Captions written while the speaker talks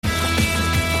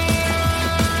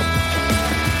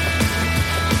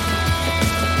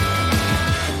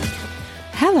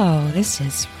This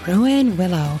is Ruin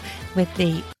Willow with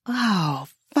the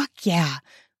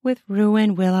with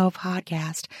Ruin Willow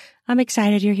podcast. I'm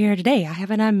excited you're here today. I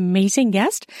have an amazing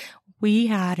guest. We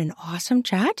had an awesome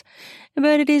chat,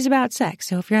 but it is about sex.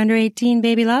 So if you're under 18,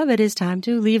 baby love, it is time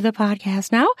to leave the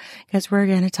podcast now because we're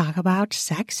going to talk about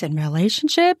sex and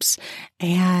relationships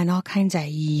and all kinds of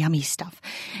yummy stuff.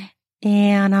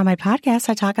 And on my podcast,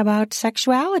 I talk about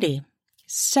sexuality,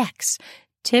 sex,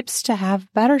 tips to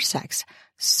have better sex,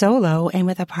 solo and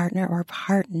with a partner or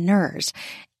partners.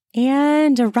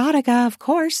 And erotica, of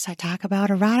course. I talk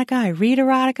about erotica. I read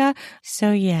erotica.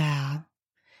 So yeah,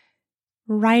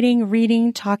 writing,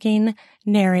 reading, talking,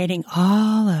 narrating,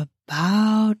 all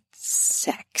about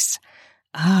sex.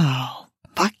 Oh,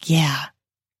 fuck yeah.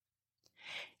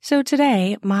 So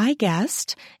today, my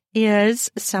guest is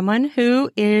someone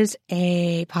who is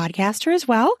a podcaster as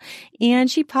well, and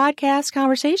she podcasts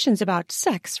conversations about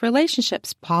sex,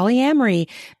 relationships, polyamory,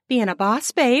 being a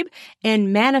boss babe,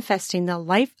 and manifesting the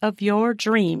life of your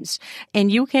dreams.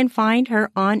 And you can find her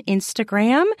on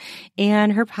Instagram,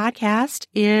 and her podcast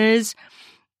is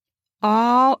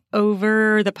all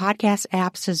over the podcast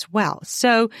apps as well.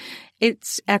 So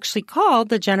it's actually called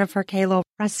the Jennifer Kalo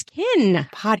Ruskin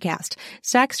podcast,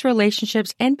 sex,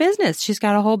 relationships, and business. She's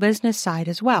got a whole business side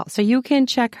as well. So you can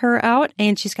check her out,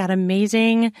 and she's got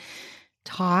amazing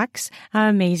talks,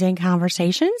 amazing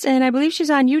conversations, and I believe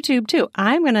she's on YouTube too.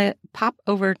 I'm going to pop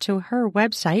over to her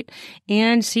website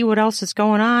and see what else is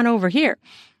going on over here.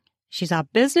 She's a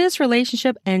business,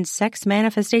 relationship, and sex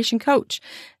manifestation coach,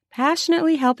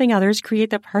 passionately helping others create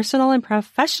the personal and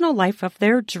professional life of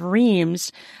their dreams.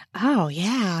 Oh,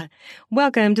 yeah.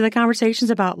 Welcome to the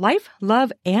conversations about life,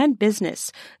 love, and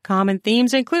business. Common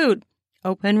themes include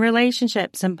open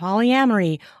relationships and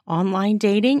polyamory, online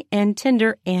dating, and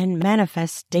Tinder and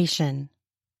manifestation.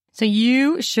 So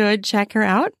you should check her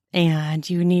out, and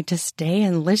you need to stay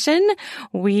and listen.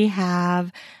 We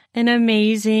have an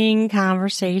amazing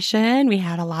conversation. We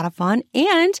had a lot of fun,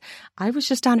 and I was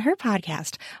just on her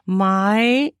podcast.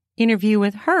 My interview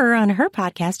with her on her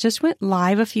podcast just went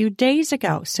live a few days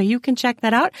ago, so you can check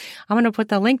that out. I'm going to put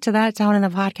the link to that down in the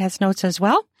podcast notes as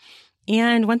well.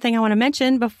 And one thing I want to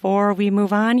mention before we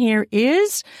move on here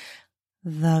is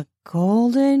the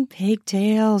Golden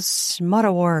Pigtails Smut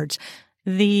Awards.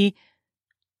 The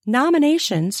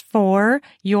nominations for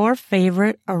your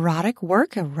favorite erotic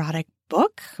work, erotic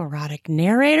book, erotic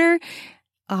narrator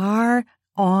are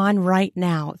on right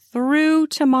now through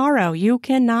tomorrow. You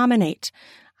can nominate.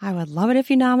 I would love it if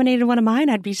you nominated one of mine.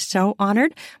 I'd be so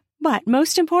honored. But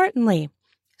most importantly,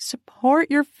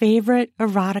 support your favorite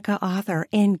erotica author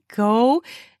and go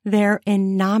there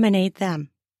and nominate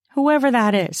them. Whoever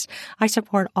that is. I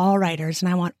support all writers,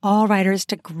 and I want all writers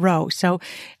to grow. So,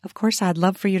 of course, I'd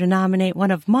love for you to nominate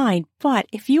one of mine. But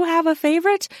if you have a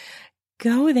favorite,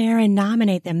 go there and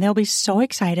nominate them. They'll be so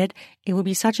excited. It will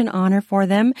be such an honor for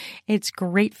them. It's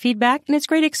great feedback, and it's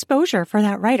great exposure for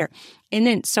that writer. And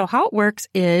then, so how it works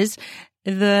is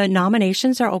the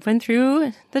nominations are open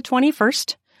through the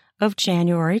 21st of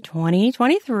January,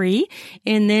 2023.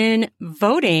 And then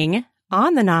voting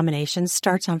on the nominations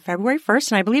starts on February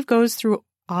 1st, and I believe goes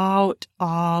throughout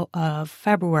all of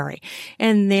February.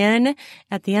 And then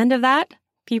at the end of that,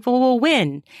 people will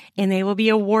win, and they will be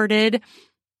awarded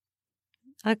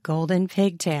a golden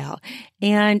pigtail.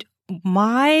 And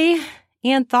my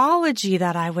anthology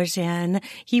that I was in,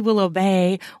 He Will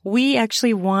Obey, we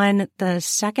actually won the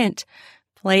second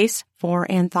place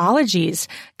for anthologies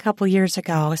a couple years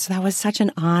ago. So that was such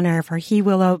an honor for He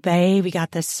Will Obey. We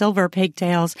got the silver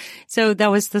pigtails. So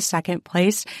that was the second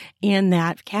place in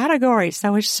that category. So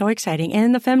that was so exciting.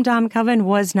 And the Femdom Coven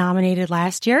was nominated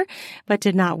last year, but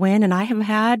did not win. And I have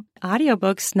had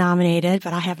audiobooks nominated,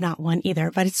 but I have not won either.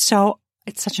 But it's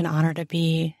such an honor to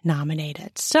be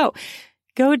nominated. So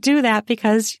go do that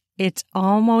because it's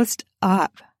almost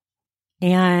up.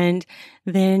 And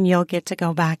then you'll get to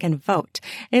go back and vote.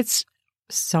 It's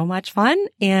so much fun,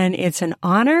 and it's an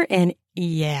honor, and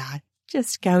yeah,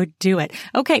 just go do it.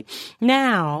 Okay,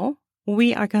 now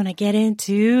we are going to get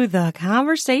into the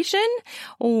conversation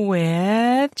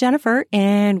with Jennifer,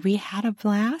 and we had a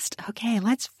blast. Okay,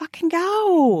 let's fucking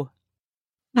go.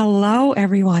 Hello,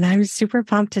 everyone. I'm super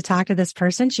pumped to talk to this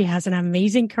person. She has an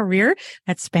amazing career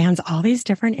that spans all these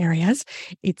different areas.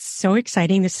 It's so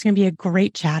exciting. This is going to be a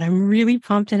great chat. I'm really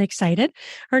pumped and excited.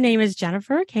 Her name is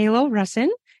Jennifer Kalo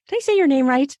Ruskin. Did I say your name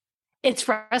right? It's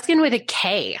Ruskin with a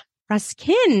K.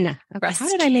 Ruskin. Okay, Ruskin.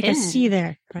 How did I make a C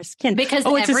there? Ruskin. Because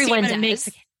everyone does.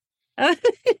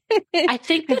 I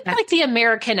think that's like the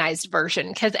Americanized version,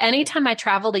 because anytime I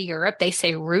travel to Europe, they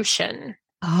say Russian.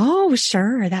 Oh,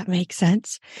 sure. That makes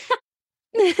sense.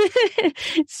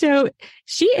 So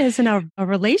she is a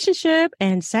relationship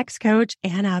and sex coach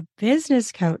and a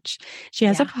business coach. She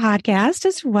has a podcast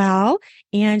as well,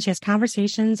 and she has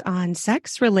conversations on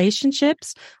sex,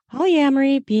 relationships,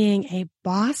 polyamory, being a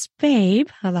boss babe.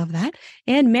 I love that.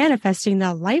 And manifesting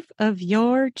the life of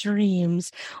your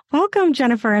dreams. Welcome,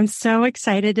 Jennifer. I'm so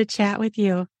excited to chat with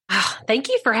you. Oh, thank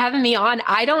you for having me on.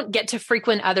 I don't get to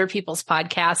frequent other people's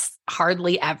podcasts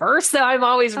hardly ever. So I'm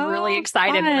always really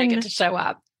excited when I get to show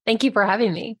up. Thank you for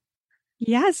having me.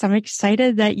 Yes, I'm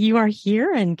excited that you are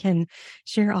here and can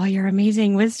share all your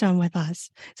amazing wisdom with us.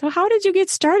 So how did you get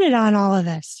started on all of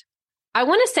this? I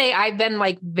want to say I've been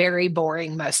very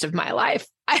boring most of my life.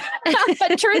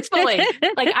 But truthfully,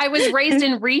 I was raised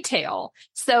in retail.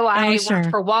 So I worked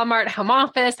for Walmart home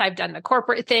office. I've done the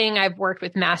corporate thing. I've worked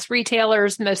with mass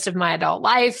retailers most of my adult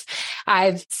life.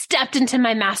 I've stepped into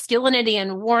my masculinity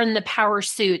and worn the power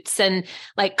suits and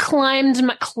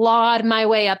clawed my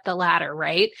way up the ladder,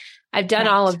 right? I've done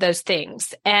all of those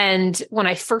things. And when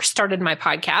I first started my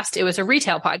podcast, it was a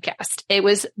retail podcast. It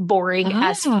was boring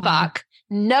as fuck.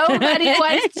 Nobody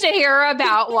wants to hear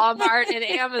about Walmart and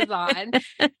Amazon.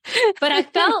 But I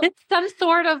felt some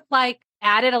sort of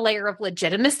added a layer of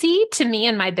legitimacy to me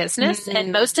and my business.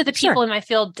 And most of the people in my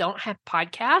field don't have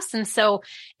podcasts. And so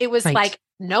it was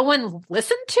no one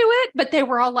listened to it, but they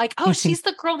were all like, oh, she's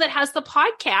the girl that has the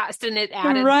podcast. And it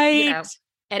added,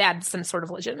 it added some sort of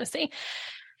legitimacy.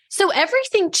 So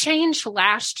everything changed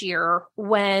last year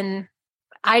when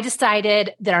I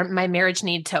decided that my marriage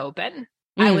needed to open.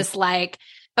 I was like,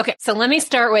 okay, so let me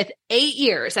start with 8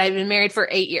 years. I've been married for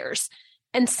 8 years.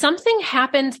 And something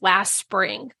happened last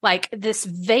spring, this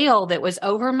veil that was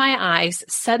over my eyes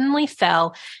suddenly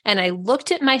fell. And I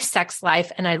looked at my sex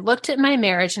life and I looked at my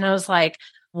marriage and I was like,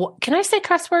 can I say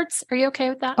cuss words? Are you okay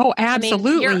with that? Oh,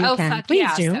 absolutely. You can.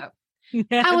 Please do. So.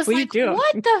 I was like,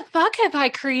 what the fuck have I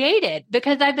created?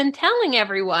 Because I've been telling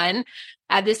everyone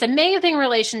I have this amazing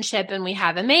relationship and we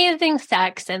have amazing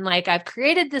sex. And I've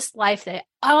created this life that,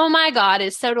 oh my God,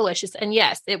 is so delicious. And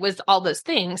yes, it was all those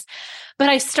things. But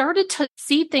I started to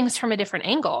see things from a different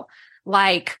angle.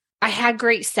 I had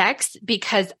great sex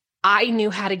because I knew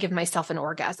how to give myself an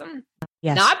orgasm.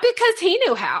 Yes. Not because he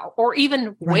knew how or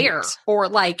even where or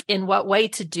in what way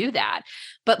to do that.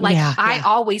 But I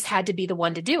always had to be the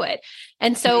one to do it.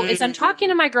 And so as I'm talking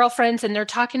to my girlfriends and they're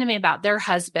talking to me about their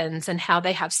husbands and how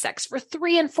they have sex for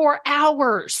 3 and 4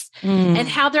 hours and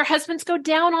how their husbands go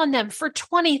down on them for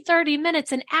 20, 30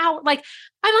 minutes, an hour.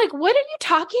 I'm like, what are you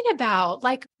talking about?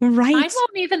 I won't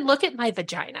even look at my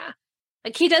vagina.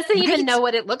 He doesn't even know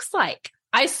what it looks like.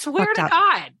 I swear to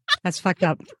God. That's fucked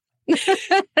up.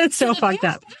 It's so fucked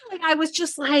up. I was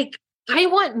just I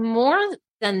want more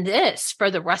than this for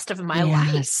the rest of my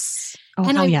life. Oh,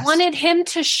 and I wanted him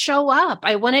to show up.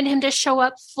 I wanted him to show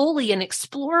up fully and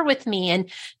explore with me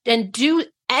and do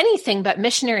anything but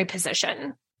missionary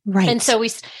position. Right. And so we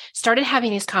started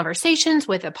having these conversations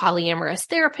with a polyamorous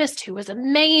therapist who was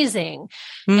amazing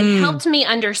and helped me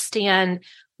understand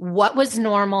what was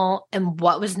normal and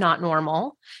what was not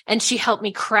normal. And she helped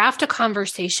me craft a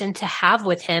conversation to have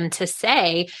with him to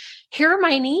say, here are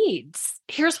my needs.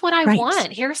 Here's what I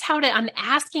want. Here's how I'm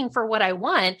asking for what I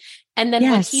want. And then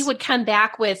when he would come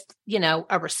back with,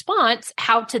 a response,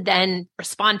 how to then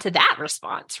respond to that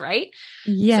response. Right.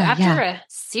 Yeah. So after a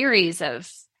series of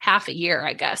half a year,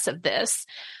 I guess, of this,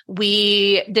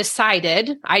 I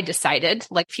decided,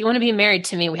 if you want to be married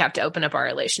to me, we have to open up our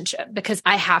relationship because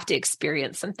I have to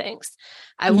experience some things.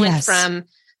 I went from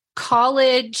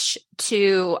college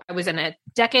to, I was in a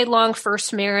decade-long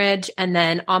first marriage and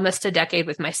then almost a decade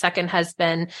with my second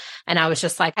husband. And I was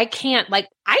just like, I can't,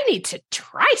 I need to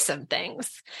try some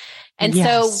things. And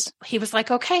so he was like,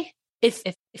 okay, if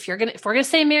we're going to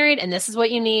stay married and this is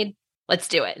what you need, let's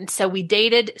do it. And so we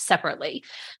dated separately.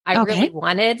 I really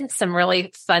wanted some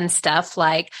really fun stuff.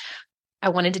 I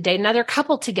wanted to date another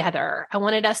couple together. I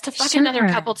wanted us to fuck another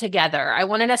couple together. I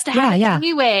wanted us to have a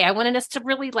three-way. I wanted us to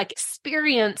really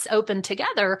experience open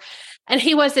together. And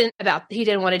he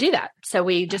didn't want to do that. So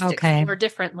we just explored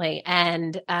differently.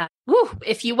 And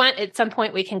if you want, at some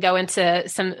point, we can go into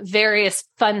some various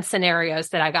fun scenarios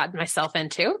that I got myself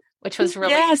into, which was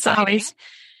really exciting. Always.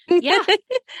 Yeah.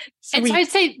 And so I'd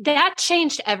say that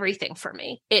changed everything for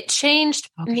me. It changed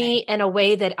me in a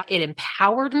way that it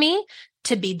empowered me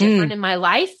to be different in my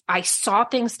life. I saw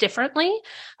things differently.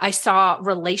 I saw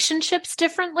relationships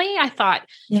differently. I thought,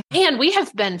 man, we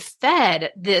have been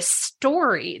fed this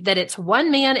story that it's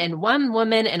one man and one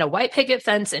woman and a white picket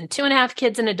fence and 2.5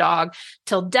 kids and a dog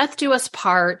till death do us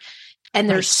part. And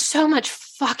there's so much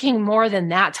fucking more than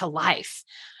that to life.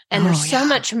 And there's so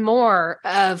much more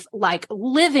of like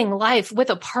living life with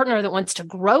a partner that wants to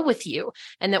grow with you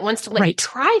and that wants to let you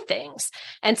try things.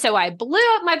 And so I blew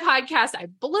up my podcast. I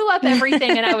blew up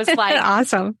everything. And I was like,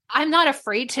 awesome. I'm not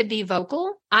afraid to be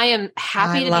vocal. I am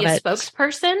happy to be a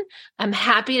spokesperson. I'm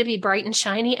happy to be bright and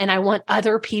shiny. And I want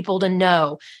other people to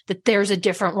know that there's a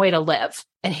different way to live.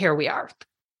 And here we are.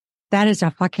 That is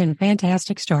a fucking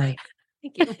fantastic story.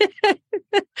 Thank you.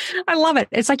 I love it.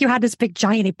 It's like you had this big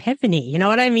giant epiphany. You know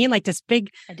what I mean? Like this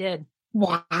big, I did.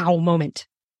 Wow moment.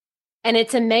 And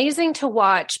it's amazing to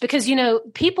watch because, you know,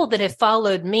 people that have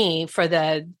followed me for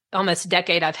the almost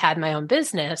decade I've had my own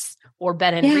business or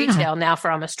been in retail now for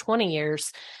almost 20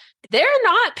 years, they're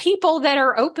not people that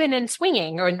are open and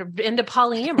swinging or into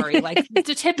polyamory. Like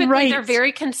typically they're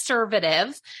very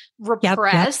conservative,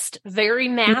 repressed, very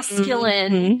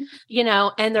masculine, you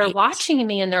know, and they're watching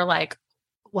me and they're like,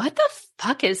 what the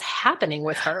fuck is happening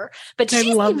with her? But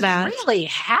she's really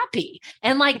happy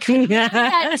and like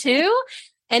that too.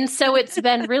 And so it's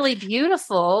been really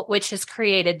beautiful, which has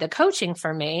created the coaching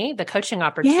for me, the coaching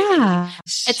opportunity. Yeah,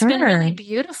 It's been really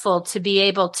beautiful to be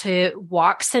able to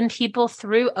walk some people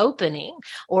through opening.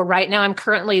 Or right now I'm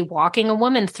currently walking a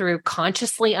woman through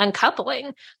consciously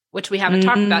uncoupling, which we haven't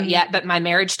talked about yet, but my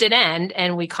marriage did end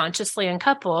and we consciously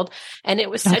uncoupled. And it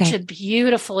was such a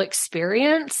beautiful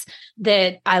experience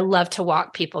that I love to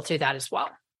walk people through that as well.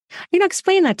 You know,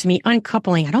 explain that to me,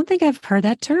 uncoupling. I don't think I've heard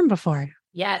that term before.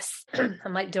 Yes.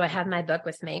 I'm like, do I have my book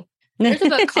with me? There's a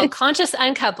book called Conscious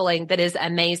Uncoupling that is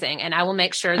amazing. And I will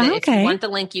make sure that if you want the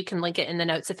link, you can link it in the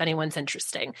notes if anyone's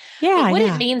interested. Yeah. But what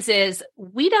it means is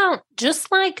we don't,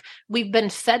 just like we've been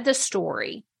fed the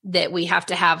story that we have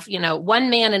to have, you know, one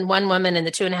man and one woman and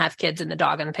the 2.5 kids and the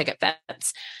dog on the picket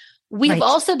fence. We've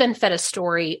also been fed a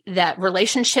story that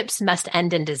relationships must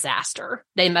end in disaster.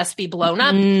 They must be blown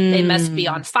up. They must be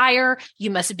on fire. You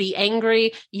must be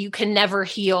angry. You can never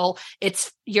heal.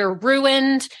 You're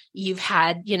ruined. You've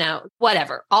had, you know,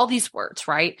 whatever, all these words,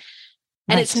 right?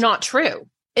 And it's not true.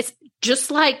 It's just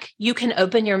like you can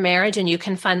open your marriage and you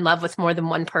can find love with more than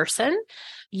one person.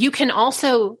 You can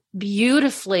also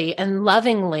beautifully and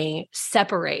lovingly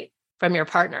separate from your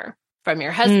partner. From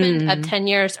your husband of 10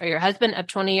 years or your husband of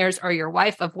 20 years or your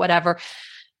wife of whatever.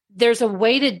 There's a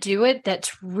way to do it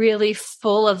that's really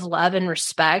full of love and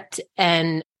respect.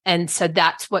 And so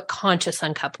that's what conscious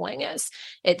uncoupling is.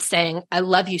 It's saying, I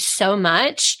love you so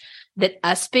much that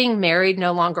us being married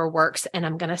no longer works and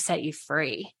I'm going to set you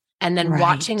free. And then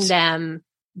watching them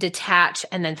detach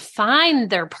and then find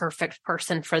their perfect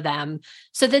person for them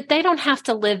so that they don't have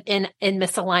to live in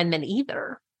misalignment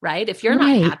either. Right? If you're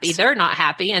not happy, they're not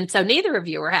happy. And so neither of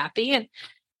you are happy. And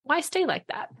why stay like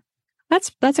that?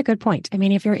 That's a good point. I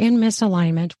mean, if you're in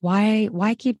misalignment,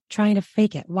 why keep trying to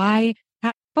fake it?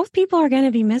 Both people are going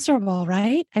to be miserable,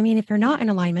 right? I mean, if you're not in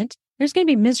alignment, there's going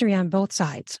to be misery on both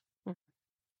sides.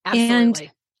 Absolutely.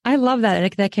 And I love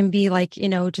that. That can be like, you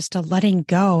know, just a letting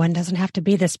go and doesn't have to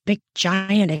be this big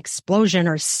giant explosion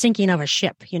or sinking of a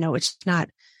ship. You know, it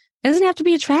doesn't have to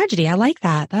be a tragedy. I like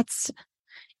that. That's,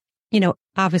 you know,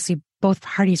 obviously both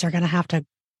parties are going to have to,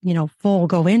 you know, full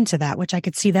go into that, which I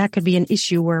could see that could be an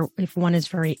issue where if one is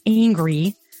very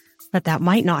angry, that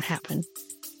might not happen.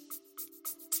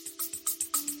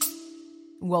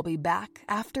 We'll be back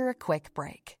after a quick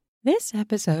break. This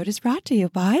episode is brought to you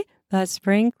by the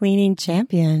spring cleaning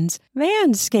champions,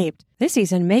 Manscaped. This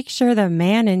season, make sure the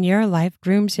man in your life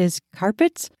grooms his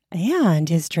carpets and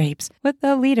his drapes with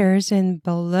the leaders in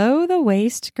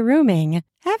below-the-waist grooming.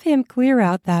 Have him clear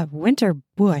out that winter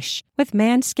bush with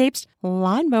Manscaped's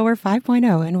Lawnmower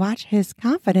 5.0 and watch his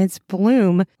confidence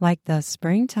bloom like the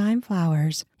springtime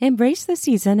flowers. Embrace the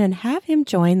season and have him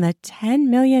join the 10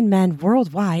 million men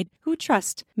worldwide who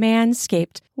trust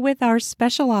Manscaped with our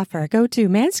special offer. Go to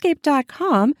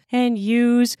manscaped.com and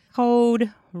use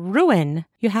code RUIN.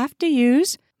 You have to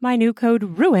use my new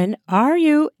code RUIN,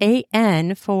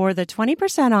 RUAN, for the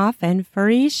 20% off and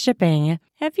free shipping.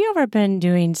 Have you ever been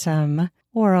doing some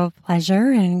oral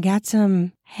pleasure and got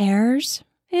some hairs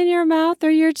in your mouth or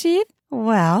your teeth?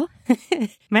 Well,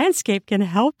 Manscaped can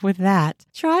help with that.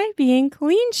 Try being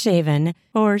clean-shaven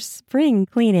for spring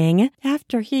cleaning.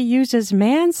 After he uses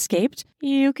Manscaped,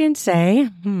 you can say,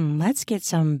 let's get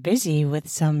some busy with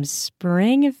some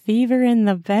spring fever in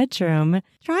the bedroom.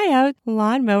 Try out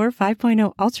Lawnmower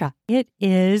 5.0 Ultra. It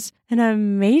is an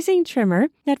amazing trimmer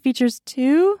that features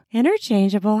 2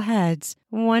 interchangeable heads,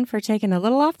 one for taking a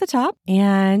little off the top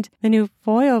and the new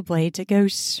foil blade to go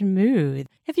smooth.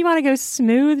 If you want to go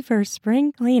smooth for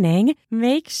spring cleaning,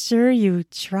 make sure you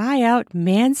try out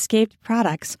Manscaped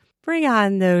products. Bring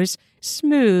on those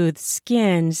smooth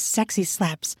skin, sexy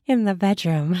slaps in the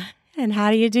bedroom And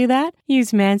how do you do that?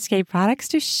 Use Manscaped products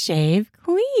to shave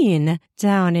clean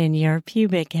down in your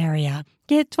pubic area.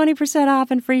 Get 20% off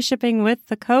and free shipping with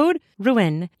the code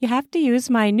RUAN. You have to use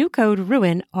my new code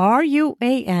RUAN,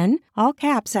 RUAN, all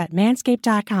caps at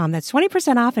manscaped.com. That's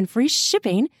 20% off and free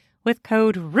shipping with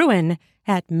code RUAN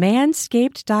at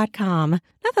manscaped.com.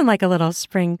 Nothing like a little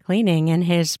spring cleaning in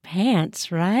his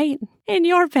pants, right? In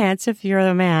your pants if you're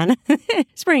the man.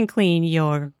 Spring clean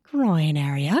your groin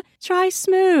area. Try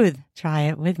smooth. Try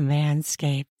it with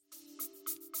Manscaped.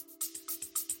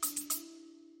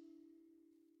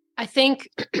 I think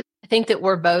that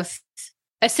we're both,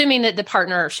 assuming that the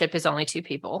partnership is only two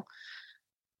people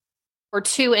or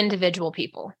two individual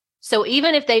people. So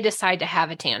even if they decide to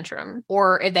have a tantrum,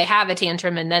 or if they have a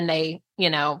tantrum and then they,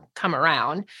 come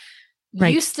around,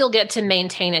 right, you still get to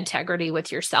maintain integrity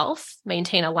with yourself,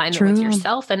 maintain alignment with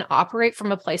yourself, and operate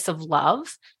from a place of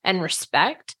love and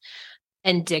respect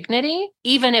and dignity,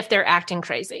 even if they're acting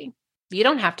crazy. You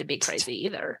don't have to be crazy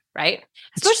either, right?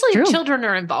 Especially if children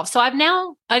are involved. So I've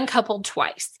now uncoupled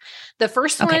twice. The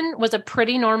first one was a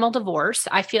pretty normal divorce.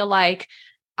 I feel like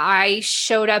I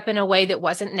showed up in a way that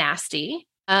wasn't nasty.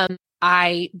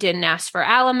 I didn't ask for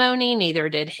alimony, neither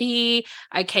did he.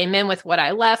 I came in with what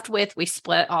I left with. We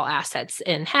split all assets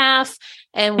in half,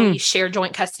 and we share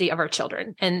joint custody of our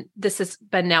children. And this has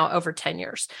been now over 10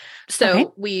 years.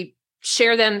 So we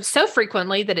share them so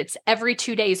frequently that it's every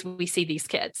 2 days we see these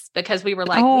kids, because we were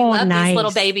like, we love these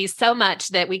little babies so much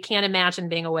that we can't imagine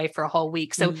being away for a whole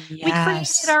week. So we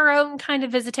created our own kind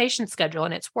of visitation schedule,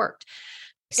 and it's worked.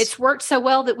 It's worked so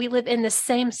well that we live in the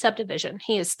same subdivision.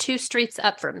 He is 2 streets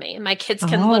up from me, and my kids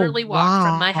can literally walk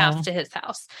from my house to his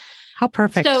house. How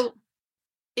perfect. So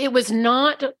it was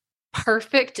not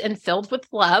perfect and filled with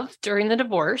love during the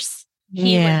divorce.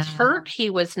 He was hurt. He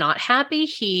was not happy.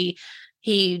 He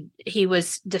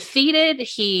was defeated.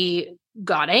 He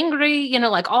got angry,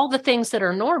 like all the things that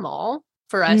are normal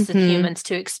for us as humans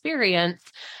to experience.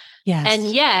 Yes.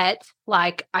 And yet,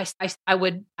 like I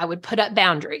would put up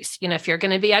boundaries. If you're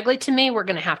going to be ugly to me, we're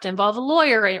going to have to involve a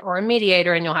lawyer or a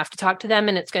mediator, and you'll have to talk to them,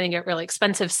 and it's going to get really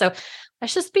expensive. So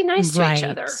let's just be nice to each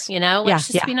other, let's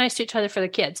just be nice to each other for the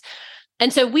kids.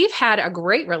 And so we've had a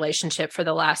great relationship for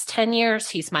the last 10 years.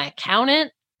 He's my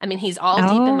accountant. I mean, he's all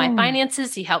deep in my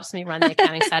finances. He helps me run the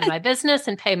accounting side of my business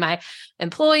and pay my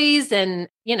employees, and,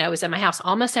 is at my house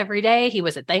almost every day. He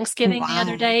was at Thanksgiving the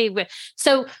other day.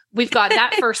 So we've got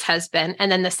that first husband.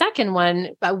 And then the second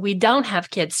one, we don't have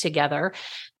kids together.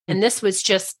 And this was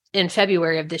just in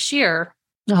February of this year.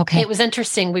 Okay. It was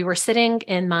interesting. We were sitting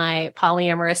in my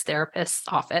polyamorous therapist's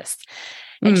office,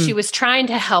 and she was trying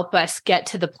to help us get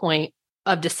to the point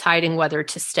of deciding whether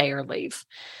to stay or leave.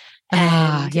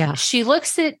 And she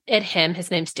looks at him,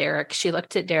 his name's Derek. She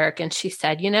looked at Derek and she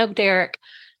said, Derek,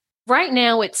 right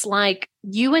now it's like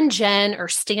you and Jen are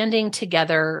standing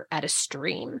together at a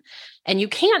stream, and you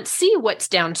can't see what's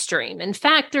downstream. In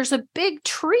fact, there's a big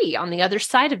tree on the other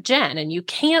side of Jen, and you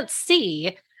can't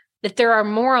see that there are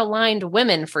more aligned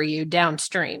women for you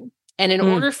downstream. And in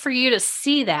order for you to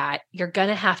see that, you're going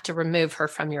to have to remove her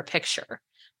from your picture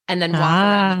and then walk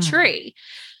around the tree.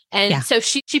 And so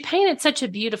she painted such a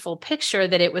beautiful picture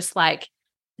that it was like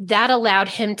that allowed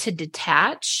him to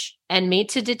detach and me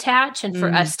to detach, and for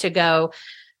us to go,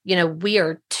 we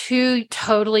are two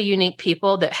totally unique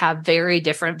people that have very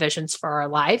different visions for our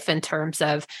life in terms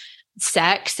of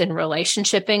sex and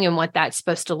relationshiping and what that's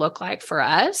supposed to look like for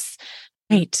us.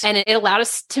 Right. And it allowed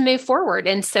us to move forward.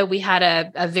 And so we had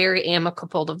a very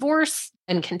amicable divorce,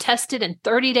 and contested. In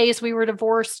 30 days, we were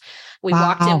divorced. We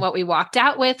walked in what we walked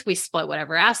out with. We split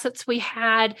whatever assets we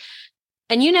had.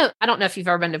 And, I don't know if you've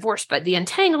ever been divorced, but the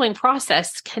entangling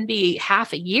process can be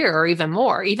half a year or even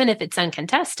more, even if it's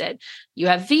uncontested. You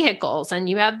have vehicles, and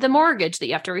you have the mortgage that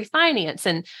you have to refinance,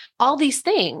 and all these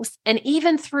things. And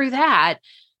even through that,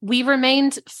 we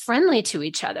remained friendly to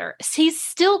each other. He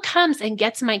still comes and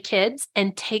gets my kids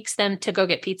and takes them to go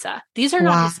get pizza. These are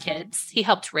not his kids. He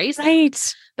helped raise them.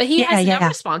 But he has no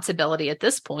responsibility at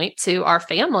this point to our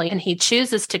family, and he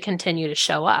chooses to continue to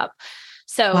show up.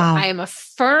 So I am a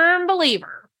firm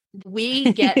believer.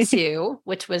 We get to,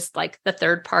 which was like the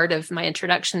third part of my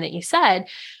introduction that you said,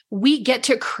 we get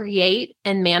to create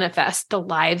and manifest the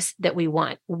lives that we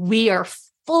want. We are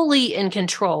fully in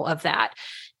control of that.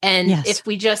 And if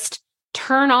we just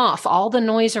turn off all the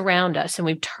noise around us, and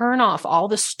we turn off all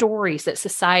the stories that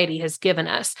society has given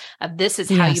us of this is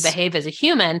how you behave as a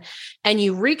human, and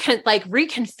you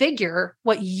reconfigure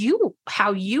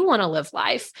how you want to live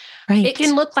life, it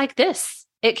can look like this.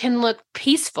 It can look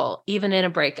peaceful, even in a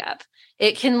breakup.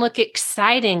 It can look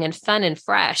exciting and fun and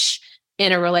fresh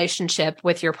in a relationship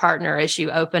with your partner as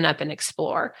you open up and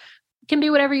explore. can be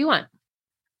whatever you want.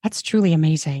 That's truly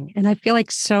amazing. And I feel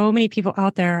like so many people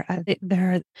out there,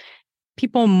 there are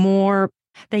people more,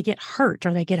 they get hurt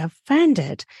or they get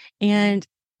offended. And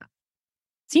it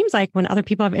seems like when other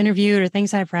people I've interviewed or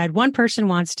things I've read, one person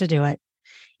wants to do it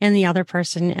and the other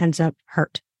person ends up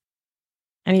hurt.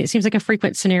 I mean, it seems like a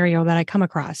frequent scenario that I come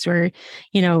across where,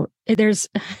 there's,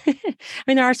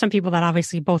 there are some people that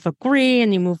obviously both agree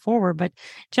and you move forward, but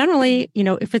generally,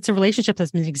 if it's a relationship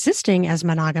that's been existing as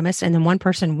monogamous and then one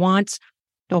person wants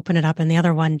to open it up and the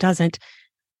other one doesn't,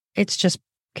 it's just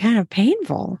kind of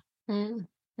painful.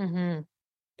 Mm-hmm.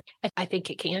 I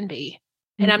think it can be.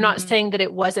 And I'm not saying that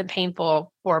it wasn't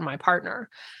painful for my partner.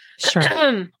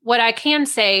 Sure. What I can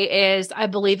say is I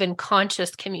believe in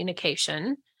conscious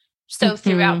communication. So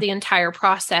throughout the entire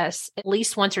process, at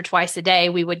least once or twice a day,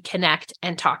 we would connect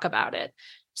and talk about it.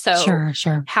 So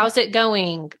sure. How's it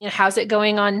going? How's it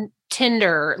going on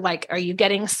Tinder? Like, are you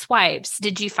getting swipes?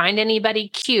 Did you find anybody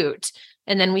cute?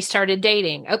 And then we started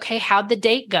dating. Okay, how'd the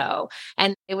date go?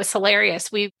 And it was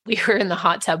hilarious. We were in the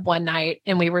hot tub one night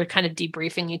and we were kind of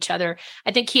debriefing each other.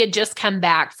 I think he had just come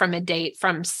back from a date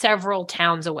from several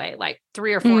towns away, like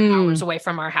 3 or 4 hours away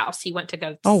from our house. He went to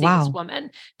go see this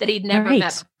woman that he'd never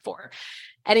met before.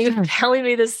 And he was telling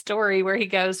me this story where he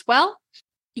goes, well,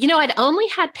 I'd only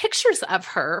had pictures of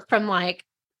her from like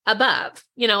above,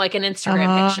 like an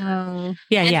Instagram picture.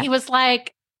 Yeah. He was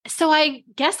like, so I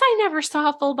guess I never saw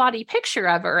a full body picture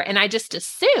of her. And I just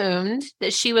assumed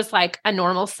that she was like a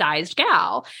normal sized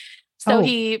gal. So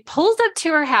he pulls up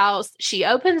to her house. She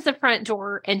opens the front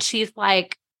door and she's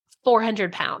like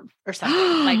 400 pounds or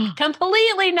something, like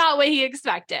completely not what he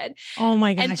expected. Oh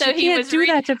my gosh. And so he was do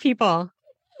that to people.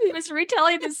 He was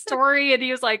retelling the story and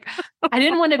he was like, I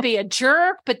didn't want to be a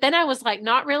jerk, but then I was like,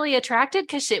 not really attracted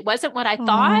because it wasn't what I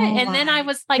thought. And then I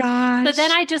was like, so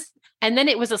then and then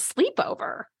it was a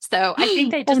sleepover. So I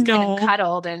think they just kind of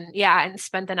cuddled and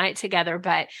spent the night together.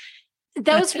 But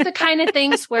those are the kind of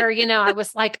things where, I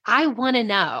was like, I want to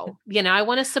know, I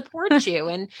want to support you.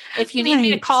 And if you need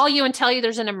me to call you and tell you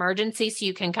there's an emergency so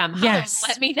you can come home,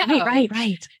 let me know.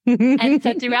 Right. And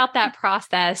so throughout that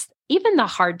process, even the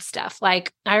hard stuff,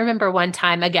 like I remember one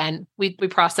time, again, we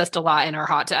processed a lot in our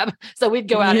hot tub. So we'd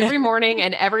go out every morning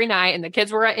and every night and the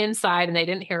kids were inside and they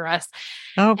didn't hear us.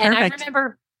 Oh, perfect. And I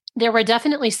remember there were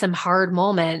definitely some hard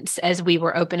moments as we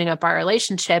were opening up our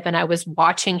relationship and I was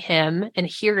watching him and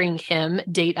hearing him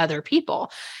date other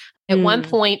people. At one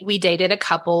point we dated a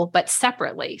couple, but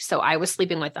separately. So I was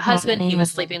sleeping with the husband, he was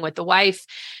sleeping with the wife,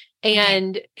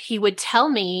 and he would tell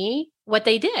me what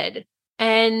they did.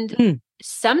 And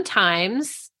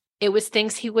sometimes it was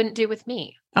things he wouldn't do with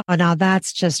me. Oh, now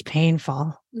that's just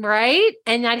painful. Right?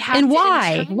 And I'd have to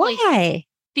why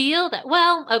feel that.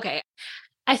 Well, okay.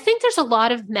 I think there's a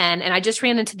lot of men, and I just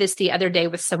ran into this the other day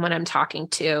with someone I'm talking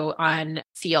to on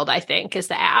Field, I think is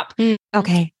the app.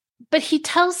 Okay. But he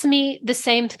tells me the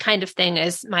same kind of thing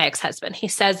as my ex-husband. He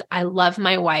says, I love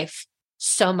my wife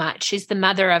so much. She's the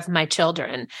mother of my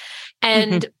children.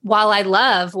 And while I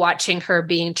love watching her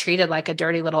being treated like a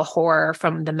dirty little whore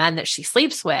from the men that she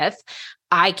sleeps with,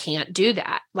 I can't do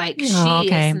that. Like she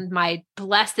is my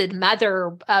blessed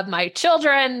mother of my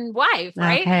children, wife,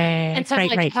 right? Okay. And so I'm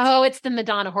like, it's the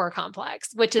Madonna whore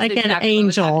complex, which is like exactly an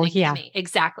angel. To me.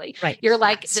 Exactly. Right. You're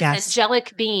like this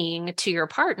angelic being to your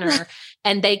partner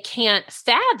and they can't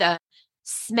fathom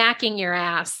smacking your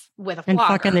ass with a flogger. And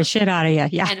fucking the shit out of you.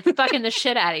 Yeah. And fucking the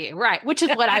shit out of you. Right. Which is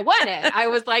what I wanted. I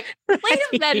was like,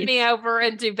 please bend me over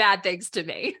and do bad things to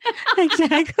me.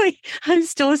 Exactly. I'm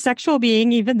still a sexual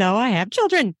being, even though I have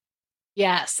children.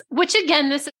 Yes. Which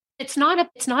again, it's not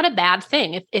a bad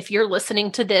thing. If you're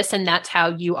listening to this and that's how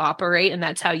you operate and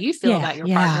that's how you feel about your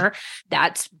partner,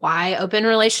 that's why open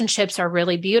relationships are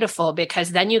really beautiful,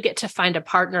 because then you get to find a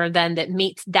partner then that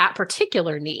meets that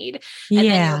particular need. And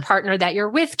then your partner that you're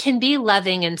with can be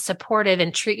loving and supportive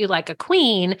and treat you like a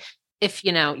queen. If,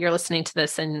 you're listening to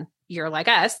this and you're like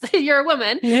us, you're a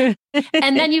woman. And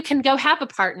then you can go have a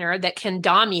partner that can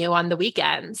dom you on the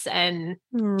weekends and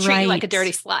treat you like a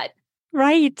dirty slut.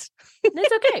 Right.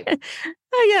 It's okay.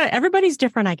 Everybody's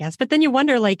different, I guess. But then you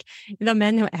wonder, like, the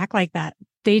men who act like that,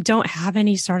 they don't have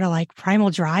any sort of like primal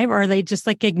drive, or are they just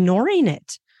like ignoring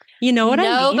it? You know what I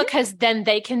mean? No, because then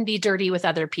they can be dirty with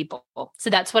other people. So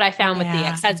that's what I found with the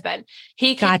ex-husband.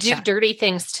 He could do dirty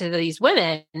things to these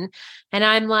women. And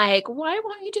I'm like, why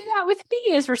won't you do that with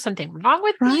me? Is there something wrong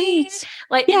with me?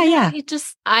 Like,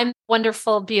 I'm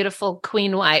wonderful, beautiful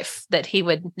queen wife that he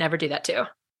would never do that to.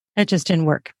 It just didn't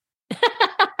work.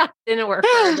 Didn't work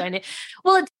for her.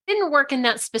 Well, it didn't work in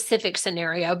that specific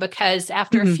scenario because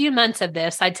after a few months of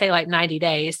this, I'd say like 90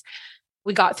 days,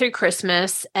 we got through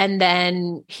Christmas and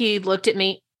then he looked at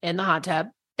me. in the hot tub,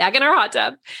 back in our hot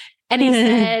tub. And he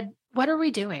said, what are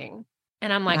we doing?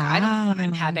 And I'm like,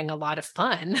 I'm having a lot of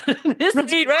fun. This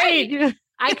is great. Right.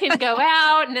 I can go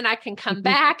out and then I can come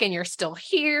back and you're still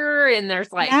here. And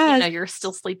there's like, you're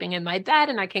still sleeping in my bed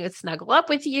and I can snuggle up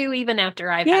with you even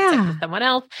after I've had sex with someone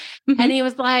else. And he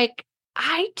was like,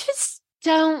 I just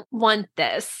don't want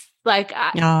this. Like,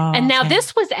 and now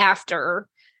this was after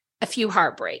a few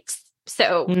heartbreaks.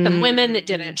 So the women that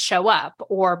didn't show up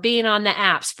or being on the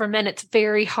apps. For men, it's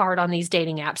very hard on these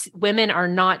dating apps. Women are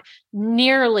not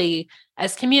nearly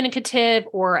as communicative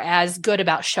or as good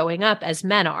about showing up as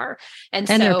men are. And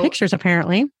so their pictures,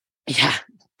 apparently. Yeah,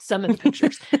 some of the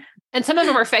pictures. And some of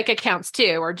them are fake accounts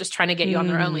too, or just trying to get you on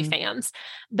their OnlyFans.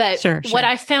 But what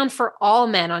I found for all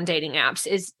men on dating apps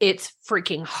is it's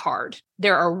freaking hard.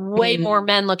 There are way more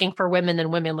men looking for women than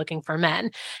women looking for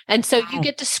men. And so you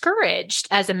get discouraged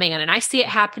as a man. And I see it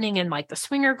happening in like the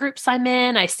swinger groups I'm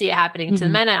in. I see it happening to the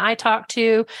men that I talk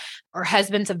to, or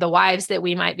husbands of the wives that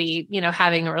we might be,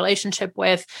 having a relationship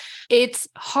with. It's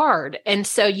hard. And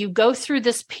so you go through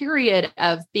this period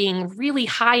of being really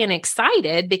high and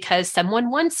excited because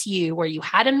someone wants you, or you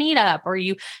had a meetup, or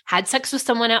you had sex with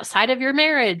someone outside of your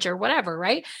marriage or whatever,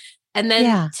 right? And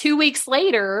then 2 weeks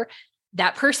later,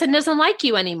 that person doesn't like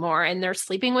you anymore and they're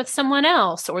sleeping with someone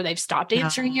else, or they've stopped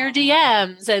answering your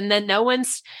DMs, and then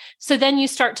so then you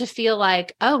start to feel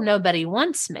like, oh, nobody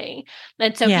wants me.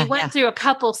 And so he went through a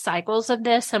couple cycles of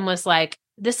this and was like,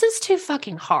 this is too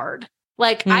fucking hard.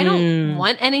 Like, I don't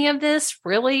want any of this,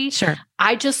 really. Sure.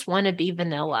 I just want to be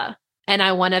vanilla, and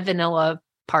I want a vanilla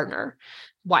partner,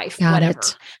 wife, Got whatever.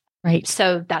 it. Right.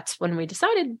 So that's when we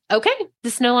decided, okay,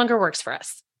 this no longer works for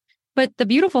us. But the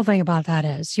beautiful thing about that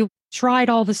is you tried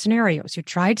all the scenarios. You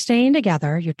tried staying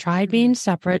together. You tried being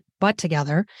separate, but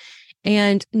together,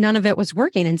 and none of it was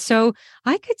working. And so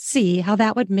I could see how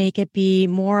that would make it be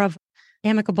more of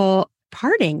amicable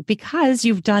parting, because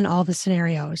you've done all the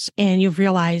scenarios and you've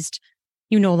realized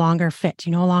you no longer fit.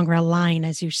 You no longer align,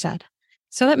 as you said.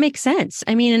 So that makes sense.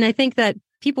 I mean, and I think that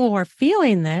people who are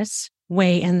feeling this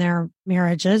way in their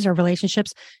marriages or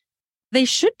relationships, they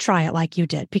should try it like you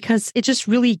did, because it just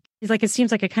really is like, it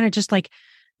seems like it kind of just like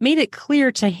made it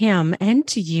clear to him and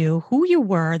to you who you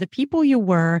were, the people you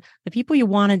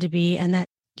wanted to be, and that,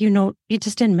 it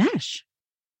just didn't mesh.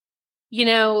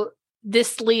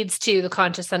 This leads to the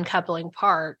conscious uncoupling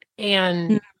part,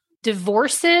 and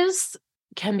divorces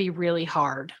can be really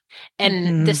hard.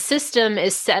 And the system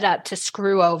is set up to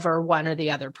screw over one or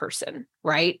the other person,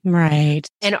 right? Right.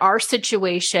 In our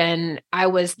situation, I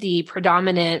was the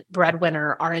predominant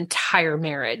breadwinner our entire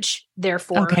marriage.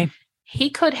 Therefore, he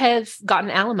could have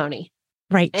gotten alimony.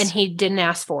 Right. And he didn't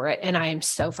ask for it. And I am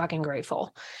so fucking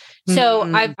grateful. So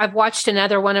I've watched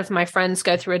another one of my friends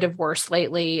go through a divorce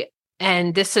lately.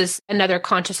 And this is another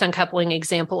conscious uncoupling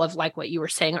example of, like what you were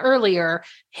saying earlier,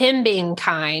 him being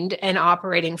kind and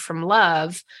operating from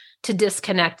love to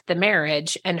disconnect the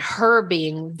marriage, and her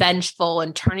being vengeful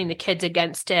and turning the kids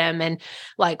against him and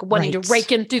like wanting to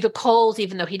rake him through the coals,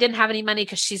 even though he didn't have any money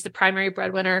because she's the primary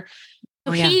breadwinner.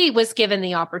 So he was given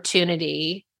the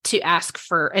opportunity to ask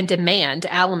for and demand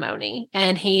alimony.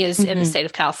 And he is in the state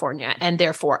of California, and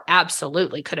therefore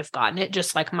absolutely could have gotten it,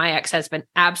 just like my ex-husband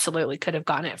absolutely could have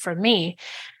gotten it from me.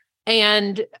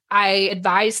 And I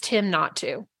advised him not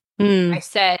to. I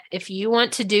said, if you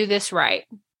want to do this right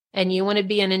and you want to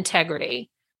be in integrity,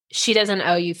 she doesn't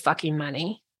owe you fucking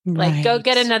money. Like, go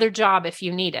get another job if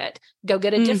you need it. Go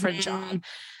get a different job.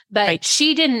 But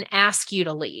she didn't ask you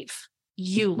to leave.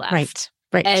 You left.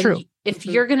 Right. And True. if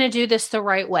you're going to do this the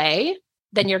right way,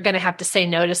 then you're going to have to say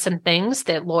no to some things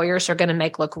that lawyers are going to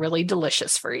make look really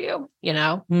delicious for you,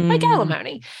 like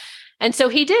alimony. And so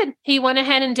he did. He went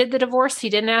ahead and did the divorce. He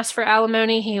didn't ask for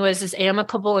alimony. He was as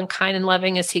amicable and kind and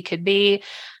loving as he could be.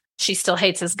 She still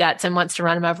hates his guts and wants to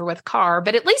run him over with a car,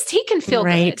 but at least he can feel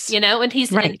good, and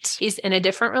he's in a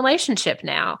different relationship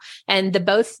now. And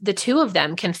the two of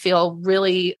them can feel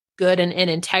really good and in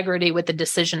integrity with the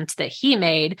decisions that he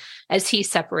made as he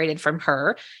separated from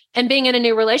her. And being in a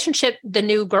new relationship, the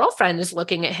new girlfriend is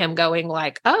looking at him going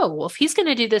like, oh, well, if he's going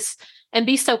to do this and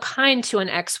be so kind to an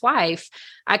ex-wife,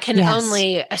 I can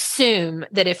only assume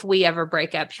that if we ever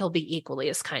break up, he'll be equally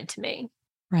as kind to me.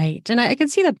 Right. And I can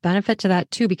see the benefit to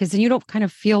that too, because then you don't kind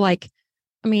of feel like,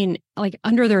 like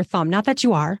under their thumb, not that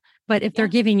you are, but if they're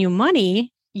giving you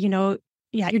money, you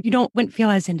wouldn't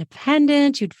feel as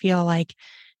independent. You'd feel like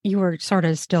you were sort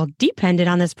of still dependent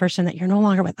on this person that you're no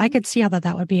longer with. I could see how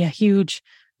that would be a huge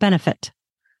benefit.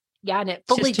 Yeah. And it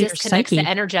fully disconnects the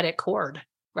energetic cord,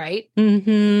 right?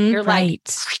 You're like,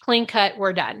 clean cut,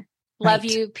 we're done. Love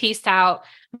you. Peace out.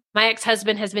 My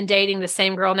ex-husband has been dating the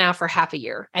same girl now for half a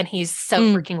year, and he's so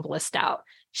freaking blissed out.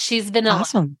 She's vanilla.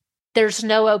 Awesome. There's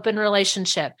no open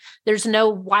relationship. There's no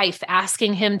wife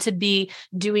asking him to be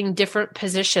doing different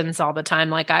positions all the time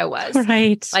like I was.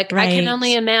 Right. I can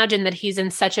only imagine that he's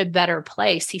in such a better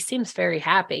place. He seems very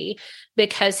happy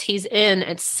because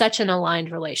it's such an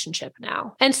aligned relationship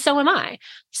now. And so am I.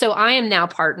 So I am now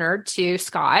partnered to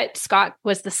Scott. Scott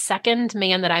was the second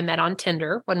man that I met on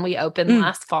Tinder when we opened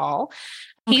last fall.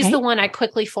 He's the one I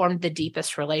quickly formed the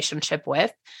deepest relationship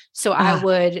with. So I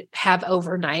would have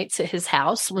overnights at his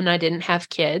house when I didn't have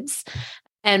kids.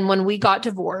 And when we got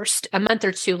divorced, a month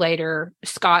or two later,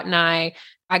 Scott and I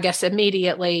guess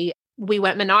immediately we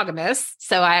went monogamous.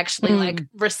 So I actually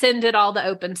rescinded all the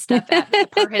open stuff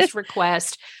per his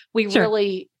request. We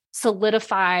really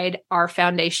solidified our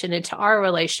foundation into our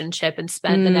relationship and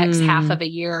spent the next half of a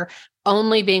year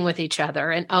only being with each other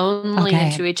and only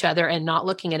into each other and not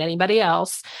looking at anybody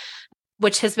else,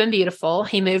 which has been beautiful.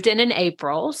 He moved in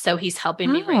April, so he's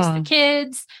helping me raise the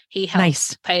kids. He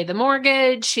helps pay the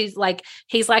mortgage. He's like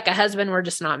a husband. We're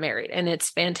just not married, and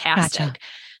it's fantastic. Gotcha.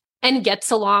 And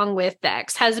gets along with the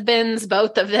ex-husbands,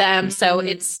 both of them. So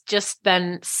it's just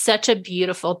been such a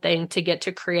beautiful thing to get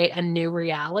to create a new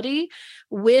reality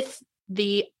with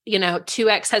the, two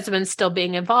ex-husbands still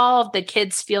being involved, the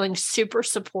kids feeling super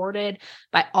supported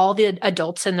by all the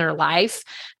adults in their life.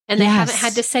 And they haven't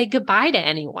had to say goodbye to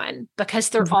anyone because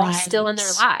they're all still in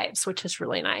their lives, which is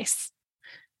really nice.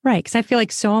 Right. Because I feel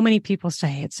like so many people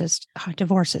say it's just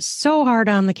divorce is so hard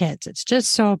on the kids. It's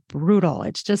just so brutal.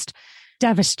 It's just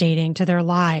devastating to their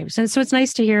lives. And so it's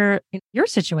nice to hear in your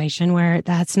situation where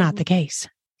that's not the case.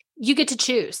 You get to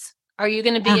choose. Are you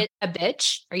going to be a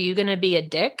bitch? Are you going to be a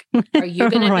dick? Are you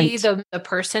going to be the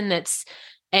person that's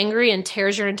angry and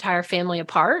tears your entire family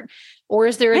apart? Or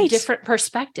is there a different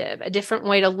perspective, a different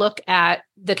way to look at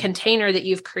the container that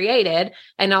you've created?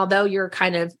 And although you're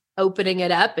kind of opening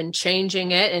it up and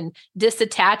changing it and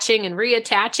disattaching and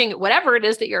reattaching, whatever it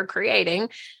is that you're creating,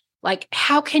 like,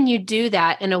 how can you do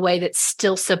that in a way that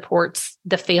still supports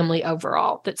the family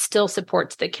overall, that still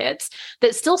supports the kids,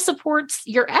 that still supports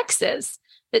your exes?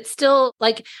 It's still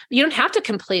like, you don't have to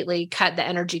completely cut the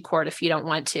energy cord if you don't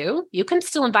want to. You can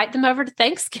still invite them over to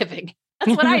Thanksgiving.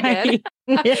 That's what I did.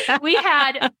 We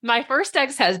had my first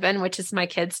ex-husband, which is my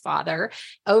kid's father,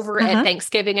 over at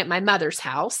Thanksgiving at my mother's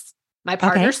house. My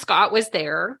partner, Scott, was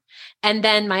there. And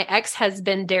then my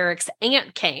ex-husband, Derek's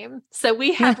aunt came. So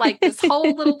we had like this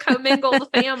whole little commingled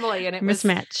family, and it was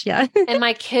mismatch. Yeah. And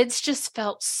my kids just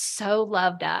felt so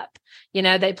loved up.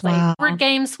 They play board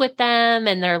games with them,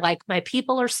 and they're like, my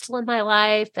people are still in my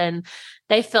life. And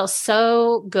they feel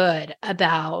so good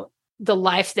about the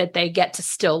life that they get to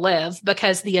still live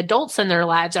because the adults in their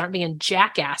lives aren't being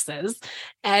jackasses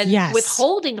and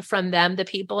withholding from them the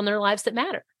people in their lives that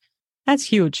matter. That's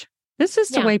huge. This is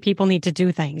the way people need to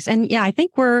do things. And I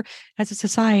think we're, as a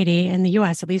society in the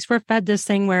US, at least we're fed this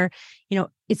thing where,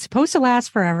 it's supposed to last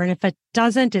forever. And if it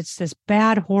doesn't, it's this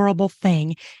bad, horrible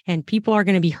thing. And people are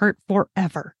going to be hurt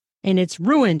forever. And it's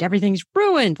ruined. Everything's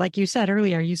ruined. Like you said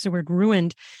earlier, you used the word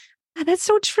ruined. And that's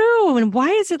so true. And why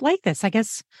is it like this? I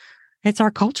guess it's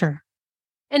our culture.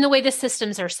 And the way the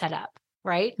systems are set up,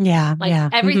 right? Yeah.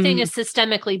 Like everything is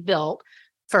systemically built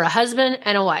for a husband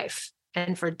and a wife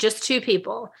and for just two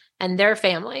people and their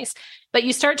families. But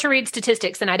you start to read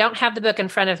statistics, and I don't have the book in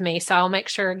front of me, so I'll make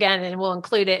sure again, and we'll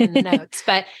include it in the notes.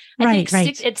 But I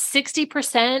think it's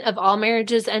 60% of all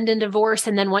marriages end in divorce.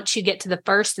 And then once you get to the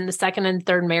first and the second and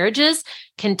third marriages,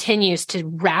 continues to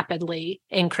rapidly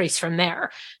increase from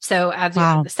there. So as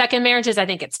the second marriages, I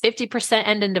think it's 50%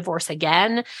 end in divorce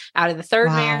again. Out of the third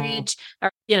marriage,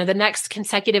 or the next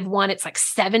consecutive one, it's like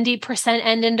 70%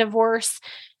 end in divorce.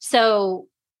 So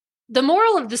the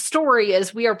moral of the story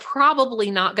is we are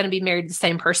probably not going to be married to the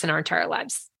same person our entire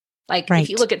lives. Like if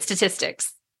you look at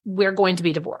statistics, we're going to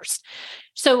be divorced.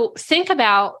 So think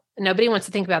about, nobody wants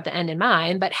to think about the end in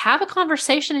mind, but have a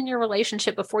conversation in your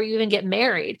relationship before you even get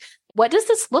married. What does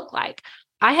this look like?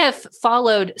 I have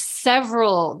followed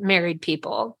several married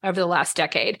people over the last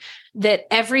decade that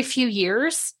every few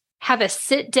years have a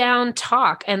sit down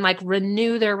talk and like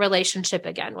renew their relationship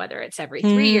again, whether it's every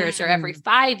 3 years or every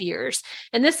 5 years.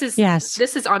 And this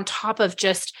is on top of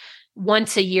just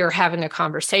once a year having a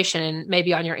conversation, and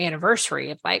maybe on your anniversary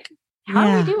of like, how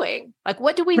are we doing? Like,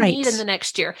 what do we need in the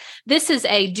next year? This is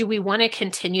do we want to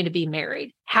continue to be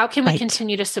married? How can we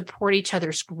continue to support each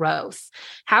other's growth?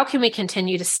 How can we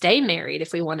continue to stay married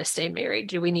if we want to stay married?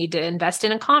 Do we need to invest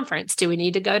in a conference? Do we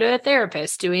need to go to a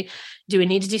therapist? Do we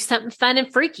need to do something fun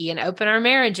and freaky and open our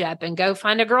marriage up and go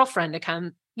find a girlfriend to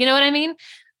come? You know what I mean?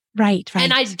 Right.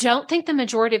 And I don't think the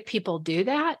majority of people do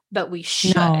that, but we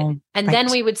should. No, and then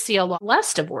we would see a lot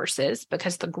less divorces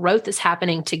because the growth is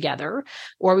happening together,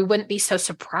 or we wouldn't be so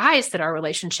surprised that our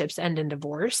relationships end in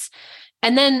divorce.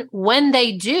 And then when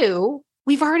they do,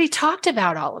 we've already talked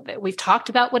about all of it. We've talked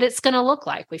about what it's going to look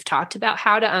like. We've talked about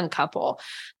how to uncouple,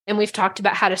 and we've talked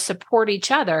about how to support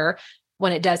each other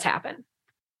when it does happen.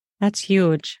 That's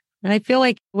huge. And I feel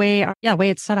like the way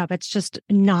it's set up, it's just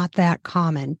not that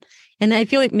common. And I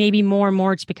feel like maybe more and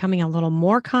more it's becoming a little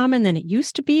more common than it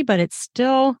used to be, but it's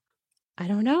still, I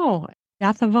don't know,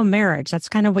 death of a marriage. That's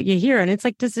kind of what you hear. And it's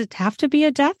like, does it have to be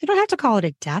a death? You don't have to call it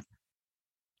a death.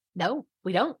 No,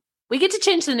 we don't. We get to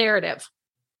change the narrative.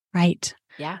 Right.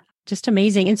 Yeah. Just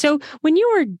amazing. And so when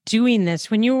you were doing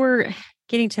this, when you were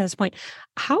getting to this point,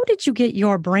 how did you get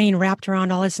your brain wrapped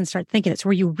around all this and start thinking this?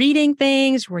 Were you reading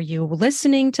things? Were you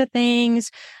listening to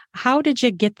things? How did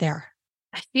you get there?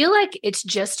 I feel like it's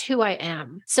just who I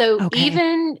am. So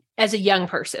even as a young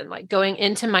person, like going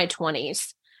into my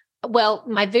 20s, well,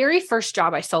 my very first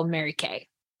job, I sold Mary Kay.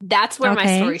 That's where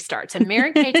my story starts. And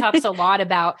Mary Kay talks a lot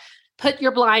about put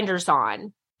your blinders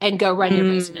on and go run your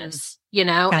business, you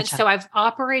know? Gotcha. And so I've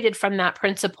operated from that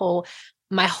principle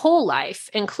my whole life,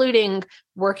 including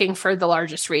working for the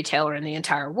largest retailer in the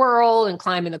entire world and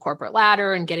climbing the corporate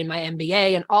ladder and getting my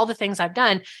MBA and all the things I've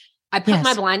done. I put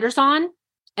my blinders on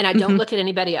and I don't look at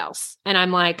anybody else. And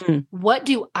I'm like, what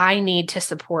do I need to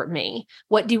support me?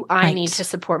 What do I need to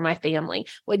support my family?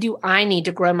 What do I need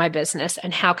to grow my business?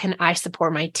 And how can I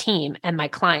support my team and my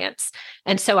clients?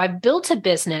 And so I've built a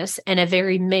business in a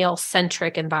very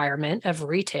male-centric environment of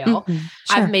retail. Sure.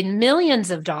 I've made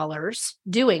millions of dollars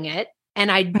doing it. And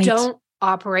I don't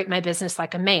operate my business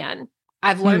like a man.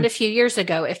 I've learned a few years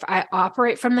ago, if I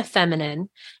operate from the feminine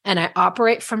and I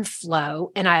operate from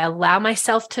flow and I allow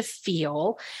myself to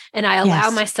feel and I allow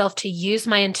myself to use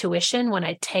my intuition when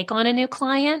I take on a new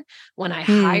client, when I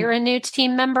hire a new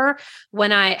team member,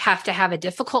 when I have to have a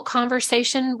difficult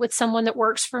conversation with someone that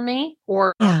works for me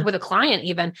or with a client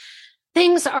even,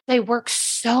 they work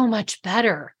so much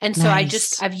better. And so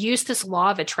I've used this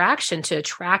law of attraction to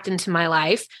attract into my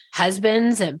life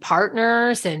husbands and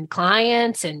partners and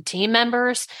clients and team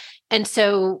members. And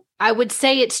so I would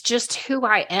say it's just who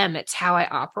I am. It's how I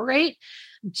operate.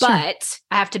 Sure. But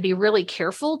I have to be really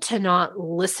careful to not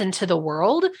listen to the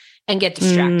world and get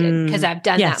distracted because I've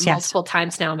done that multiple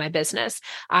times now in my business.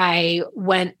 I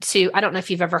don't know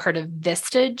if you've ever heard of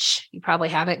Vistage. You probably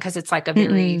haven't because it's like a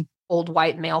very old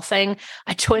white male thing.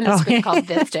 I joined this group called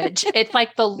Vistage. It's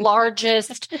like the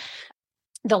largest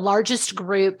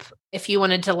group. If you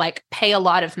wanted to like pay a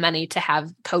lot of money to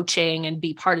have coaching and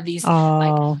be part of these,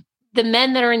 like the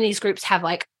men that are in these groups have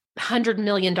like $100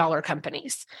 million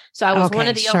companies. So I was one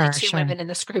of the only two women in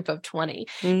this group of 20.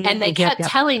 And they kept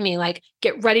telling me like,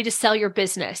 get ready to sell your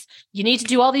business. You need to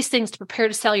do all these things to prepare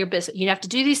to sell your business. You have to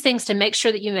do these things to make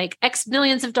sure that you make X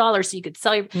millions of dollars so you could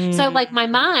sell your, so like my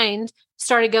mind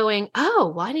started going,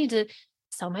 oh, well, I need to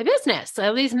sell my business. So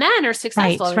all these men are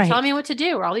successful. They're telling me what to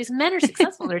do, or all these men are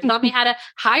successful. They're telling me how to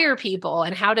hire people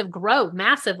and how to grow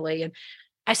massively. And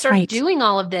I started doing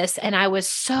all of this and I was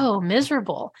so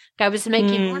miserable. I was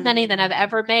making more money than I've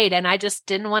ever made. And I just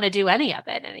didn't want to do any of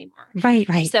it anymore. Right.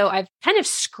 So I've kind of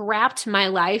scrapped my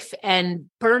life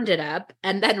and burned it up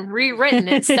and then rewritten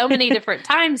it so many different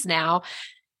times now.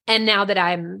 And now that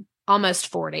I'm almost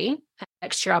 40,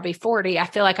 next year I'll be 40. I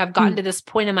feel like I've gotten to this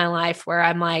point in my life where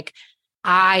I'm like,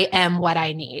 I am what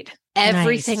I need.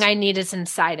 Everything I need is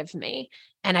inside of me.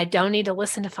 And I don't need to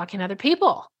listen to fucking other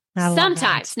people.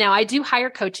 Sometimes. Now I do hire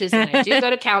coaches and I do go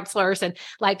to counselors and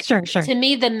like, to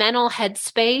me, the mental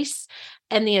headspace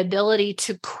and the ability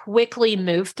to quickly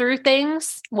move through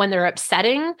things when they're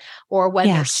upsetting or when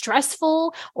they're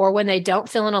stressful or when they don't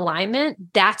feel in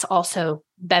alignment, that's also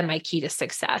been my key to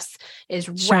success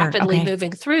is rapidly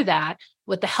moving through that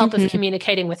with the help of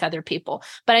communicating with other people.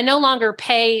 But I no longer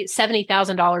pay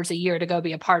 $70,000 a year to go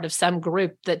be a part of some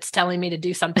group that's telling me to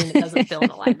do something that doesn't feel in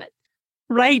alignment.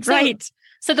 Right.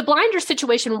 So the blinder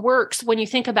situation works when you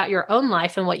think about your own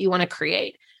life and what you want to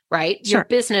create, right? Your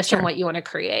business and what you want to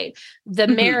create, the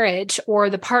marriage or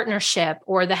the partnership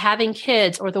or the having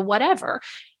kids or the whatever.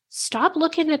 Stop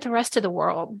looking at the rest of the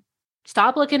world.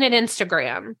 Stop looking at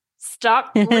Instagram.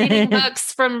 Stop reading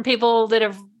books from people that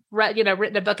have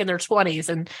written a book in their 20s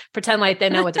and pretend like they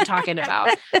know what they're talking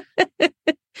about.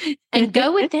 And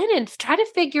go within and try to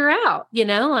figure out,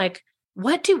 like,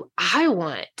 what do I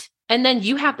want? And then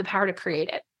you have the power to create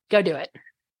it. Go do it.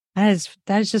 That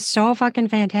is just so fucking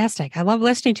fantastic. I love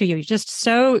listening to you.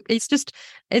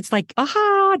 It's like,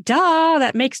 aha, duh,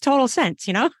 that makes total sense,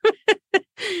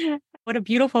 What a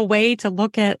beautiful way to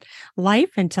look at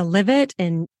life and to live it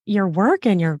in your work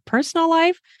and your personal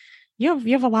life. You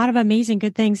have a lot of amazing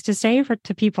good things to say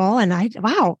to people. And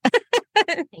wow.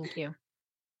 Thank you.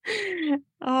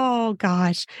 Oh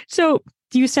gosh. So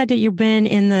you said that you've been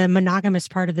in the monogamous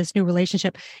part of this new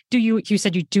relationship. You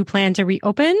said you do plan to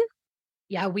reopen?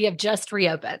 Yeah, we have just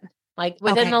reopened, like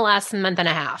within the last month and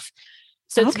a half.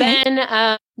 So it's been,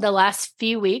 the last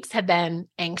few weeks have been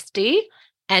angsty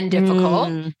and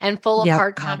difficult and full of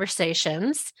hard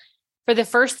conversations. For the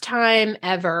first time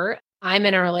ever, I'm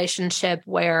in a relationship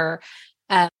where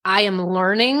I am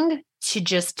learning to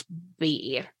just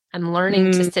be. I'm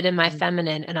learning to sit in my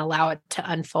feminine and allow it to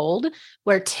unfold,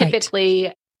 where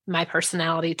typically my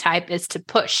personality type is to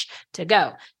push, to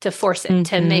go, to force it,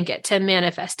 to make it, to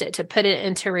manifest it, to put it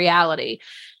into reality.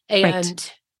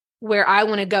 And where I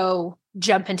want to go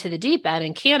jump into the deep end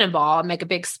and cannonball and make a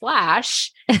big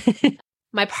splash,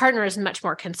 my partner is much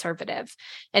more conservative.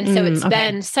 And so it's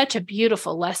been such a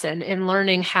beautiful lesson in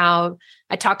learning how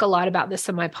I talk a lot about this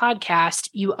on my podcast.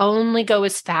 You only go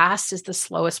as fast as the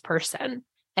slowest person.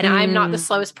 And I'm not the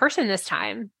slowest person this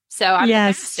time. So I'm the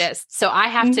fastest. So I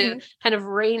have to kind of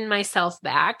rein myself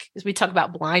back. As we talk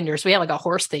about blinders, we have like a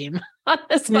horse theme on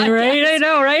this podcast. Right, I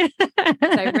know, right? So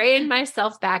I rein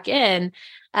myself back in.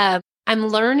 I'm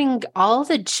learning all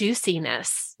the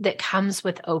juiciness that comes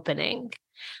with opening.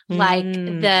 Like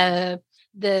the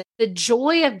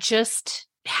joy of just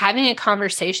having a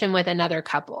conversation with another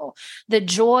couple, the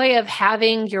joy of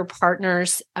having your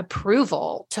partner's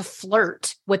approval to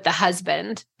flirt with the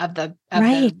husband of the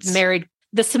married.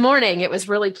 This morning, it was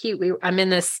really cute. I'm in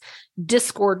this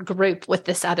Discord group with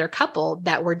this other couple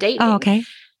that we're dating. Oh, okay.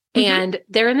 And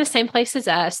they're in the same place as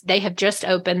us. They have just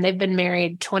opened. They've been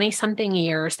married 20 something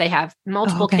years. They have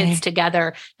multiple kids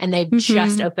together, and they've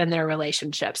just opened their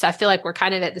relationship. So I feel like we're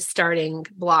kind of at the starting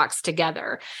blocks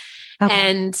together.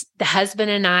 And the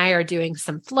husband and I are doing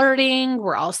some flirting.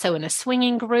 We're also in a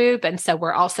swinging group. And so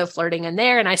we're also flirting in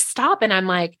there. And I stop and I'm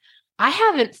like, I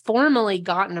haven't formally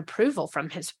gotten approval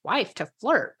from his wife to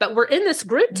flirt, but we're in this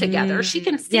group together. She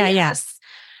can see us.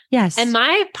 Yes. And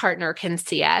my partner can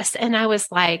see us. And I was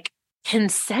like,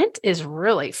 consent is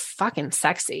really fucking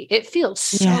sexy. It feels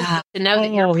so good to know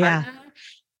that your partner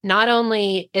not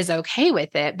only is okay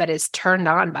with it, but is turned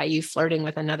on by you flirting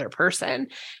with another person.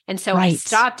 And so I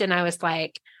stopped and I was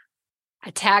like, I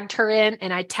tagged her in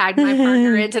and I tagged my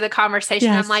partner into the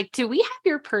conversation. I'm like, do we have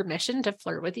your permission to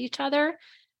flirt with each other?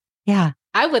 Yeah.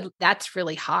 I would. That's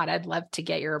really hot. I'd love to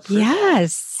get your approval.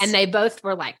 Yes. And they both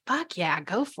were like, fuck yeah,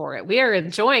 go for it. We are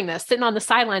enjoying this, sitting on the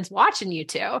sidelines watching you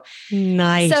two.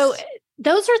 Nice. So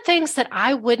those are things that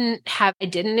I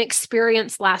didn't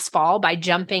experience last fall by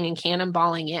jumping and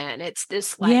cannonballing in. It's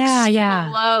this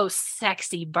like slow,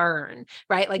 sexy burn,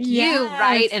 right? Like you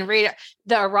write and read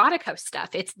the erotica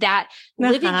stuff. It's that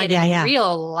living it in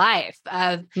real life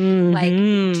of like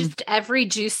just every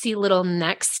juicy little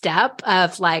next step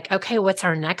of like, okay, what's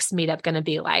our next meetup going to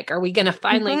be like? Are we going to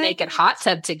finally make it hot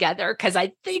tub together? Because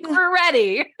I think we're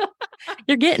ready.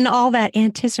 You're getting all that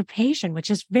anticipation, which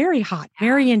is very hot,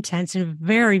 very intense, and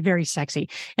very, very sexy.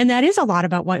 And that is a lot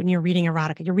about when you're reading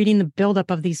erotica. You're reading the buildup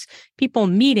of these people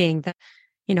meeting,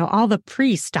 all the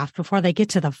pre-stuff before they get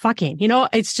to the fucking.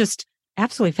 It's just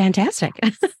absolutely fantastic.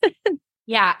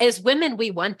 Yeah. As women,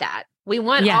 we want that. We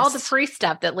want all the free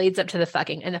stuff that leads up to the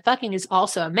fucking. And the fucking is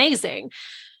also amazing.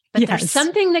 But there's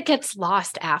something that gets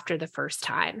lost after the first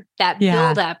time. That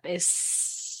buildup is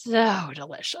so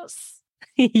delicious.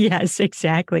 Yes,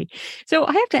 exactly. So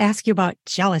I have to ask you about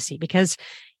jealousy because,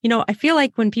 I feel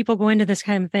like when people go into this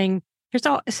kind of thing,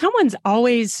 someone's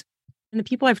always, and the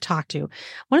people I've talked to,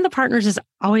 one of the partners is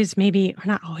always maybe, or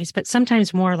not always, but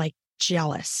sometimes more like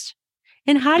jealous.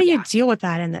 And how do you deal with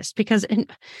that in this? Because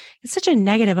it's such a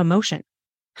negative emotion.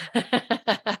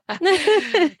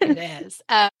 It is.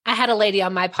 I had a lady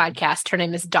on my podcast. Her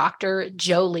name is Dr.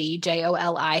 Jolie,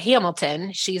 Joli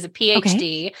Hamilton. She's a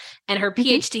PhD, and her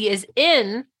PhD is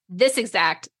in this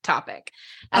exact topic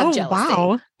of jealousy.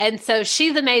 Wow. And so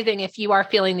she's amazing. If you are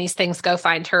feeling these things, go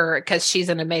find her because she's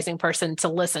an amazing person to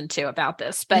listen to about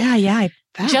this. But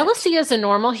jealousy is a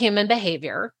normal human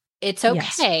behavior. It's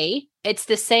okay. Yes. It's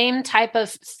the same type of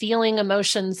feeling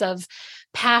emotions of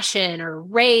passion or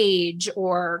rage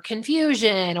or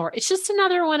confusion, or it's just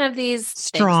another one of these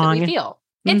things that we feel.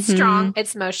 It's strong.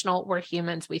 It's emotional. We're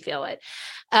humans. We feel it.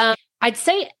 I'd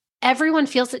say everyone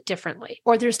feels it differently,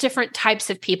 or there's different types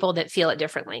of people that feel it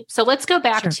differently. So let's go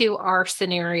back to our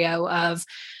scenario of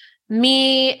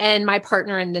me and my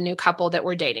partner and the new couple that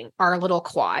we're dating, our little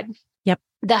quad. Yep.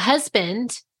 The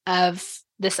husband of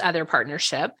this other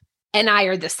partnership and I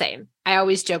are the same. I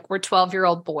always joke, we're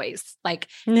 12-year-old boys. Like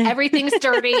everything's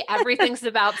dirty. Everything's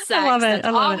about sex. I love it. That's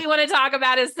all we want to talk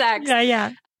about is sex.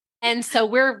 Yeah. And so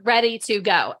we're ready to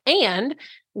go. And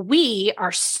we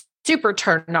are super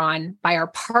turned on by our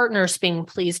partners being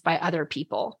pleased by other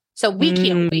people. So we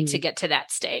can't wait to get to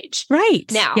that stage. Right.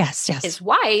 Now, yes. His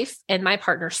wife and my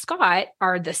partner, Scott,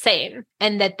 are the same,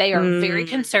 and that they are very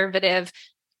conservative.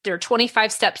 They're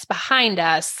 25 steps behind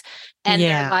us, and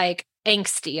they're like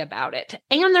angsty about it.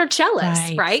 And they're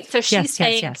jealous, right? So she's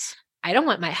saying, I don't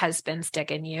want my husband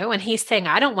sticking you. And he's saying,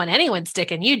 I don't want anyone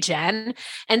sticking you, Jen.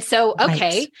 And so,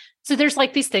 okay. So there's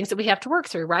like these things that we have to work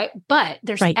through, right? But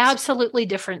there's absolutely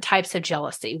different types of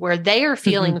jealousy where they are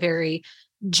feeling very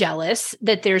jealous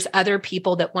that there's other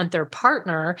people that want their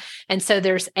partner. And so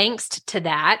there's angst to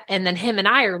that. And then him and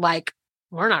I are like,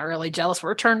 we're not really jealous.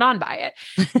 We're turned on by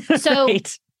it. So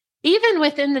even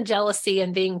within the jealousy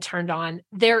and being turned on,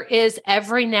 there is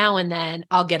every now and then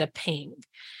I'll get a ping.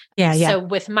 Yeah. So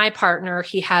with my partner,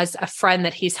 he has a friend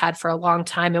that he's had for a long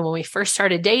time. And when we first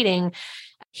started dating,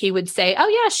 he would say, oh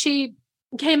yeah, she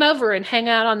came over and hang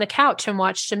out on the couch and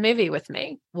watched a movie with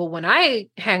me. Well, when I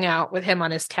hang out with him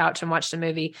on his couch and watched a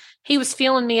movie, he was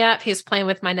feeling me up. He was playing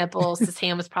with my nipples. His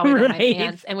hand was probably on my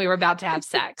pants, and we were about to have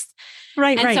sex. So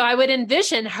I would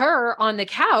envision her on the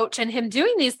couch and him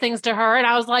doing these things to her. And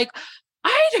I was like,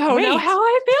 I don't know how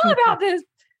I feel about this.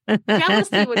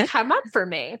 Jealousy would come up for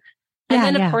me.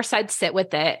 And then, of course, I'd sit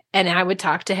with it and I would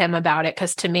talk to him about it,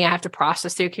 because to me, I have to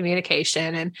process through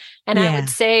communication. And I would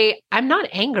say, I'm not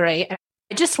angry. I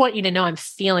just want you to know I'm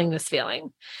feeling this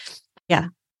feeling. Yeah.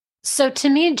 So to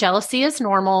me, jealousy is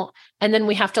normal. And then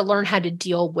we have to learn how to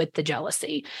deal with the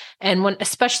jealousy. And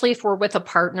especially if we're with a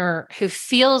partner who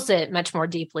feels it much more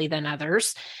deeply than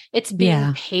others, it's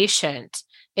being patient.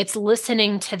 It's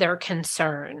listening to their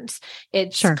concerns.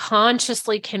 It's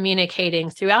consciously communicating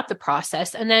throughout the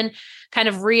process, and then kind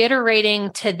of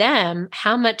reiterating to them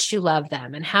how much you love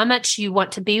them and how much you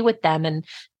want to be with them. And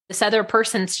this other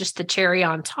person's just the cherry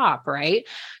on top, right?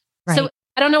 So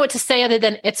I don't know what to say other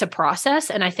than it's a process.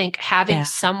 And I think having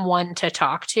someone to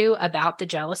talk to about the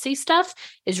jealousy stuff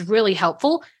is really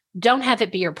helpful. Don't have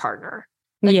it be your partner.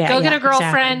 Go get a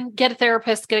girlfriend, get a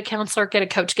therapist, get a counselor, get a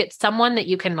coach, get someone that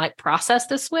you can like process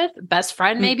this with, best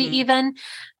friend, maybe even,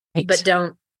 but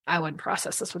I wouldn't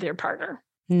process this with your partner.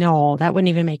 No, that wouldn't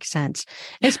even make sense.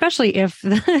 Especially if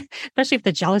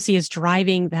the jealousy is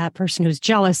driving that person who's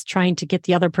jealous, trying to get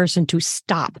the other person to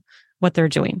stop what they're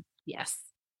doing. Yes,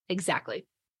 exactly.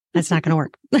 That's not going to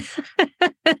work.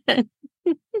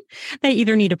 They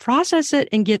either need to process it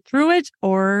and get through it,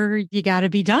 or you got to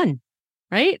be done.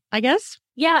 Right? I guess.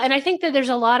 Yeah. And I think that there's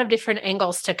a lot of different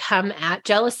angles to come at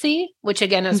jealousy, which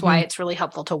again is why it's really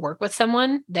helpful to work with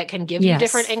someone that can give you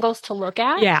different angles to look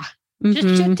at. Yeah.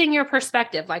 Just shifting your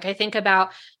perspective. Like I think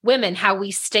about women, how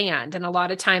we stand. And a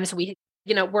lot of times we're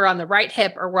on the right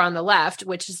hip or we're on the left,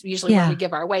 which is usually where we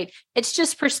give our weight. It's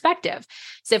just perspective.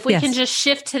 So if we can just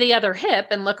shift to the other hip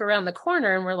and look around the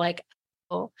corner and we're like,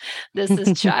 oh, this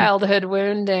is childhood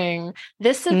wounding.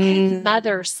 This is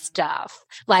mother stuff.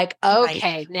 Like,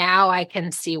 okay, now I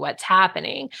can see what's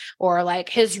happening. Or like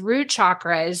his root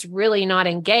chakra is really not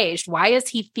engaged. Why is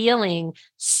he feeling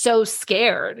so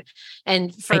scared?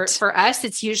 And for us,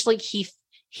 it's usually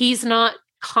he's not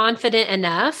confident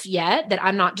enough yet that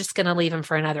I'm not just going to leave him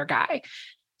for another guy.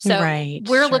 So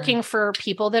we're looking for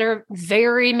people that are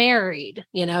very married,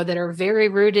 that are very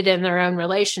rooted in their own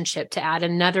relationship to add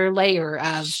another layer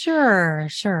of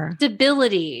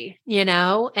stability,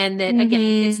 and then again,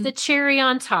 it's the cherry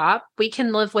on top. We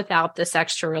can live without this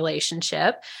extra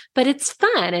relationship, but it's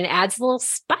fun and adds a little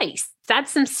spice. Add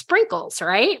some sprinkles,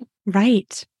 right?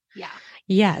 Right. Yeah.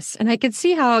 Yes. And I could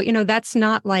see how, that's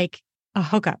not like a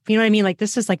hookup. You know what I mean? Like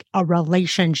this is like a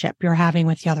relationship you're having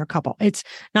with the other couple. It's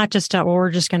not just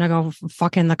we're just going to go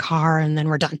fuck in the car and then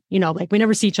we're done. Like we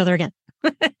never see each other again.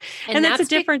 and that's a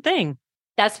different thing.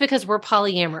 That's because we're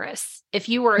polyamorous. If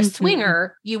you were a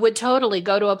swinger, you would totally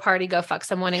go to a party, go fuck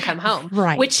someone and come home,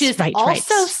 which is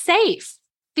also safe.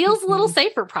 Feels a little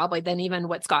safer probably than even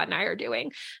what Scott and I are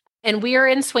doing. And we are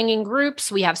in swinging groups.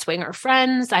 We have swinger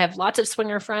friends. I have lots of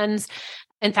swinger friends.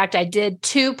 In fact, I did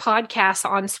 2 podcasts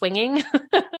on swinging.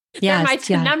 My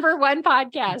number one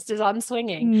podcast is on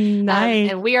swinging. Nice.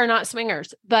 And we are not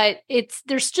swingers, but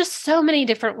there's just so many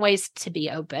different ways to be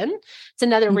open. It's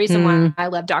another reason why I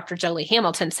love Dr. Jolie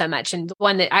Hamilton so much. And the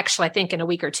one that actually I think in a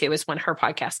week or 2 is when her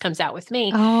podcast comes out with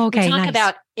me. Oh, okay. We talk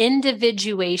about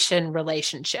individuation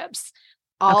relationships.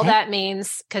 All that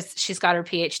means, because she's got her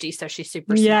PhD, so she's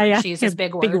super smart. Yeah. She uses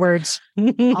big words.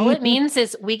 All it means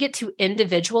is we get to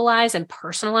individualize and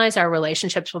personalize our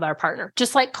relationships with our partner.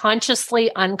 Just like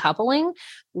consciously uncoupling,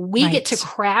 we get to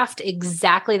craft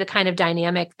exactly the kind of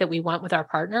dynamic that we want with our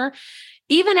partner,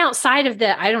 even outside of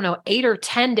the, 8 or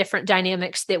 10 different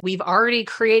dynamics that we've already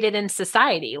created in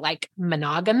society, like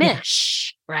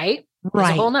monogamish, right? There's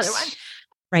a whole nother one.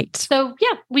 Right. So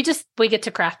we get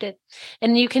to craft it.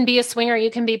 And you can be a swinger, you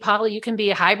can be poly, you can be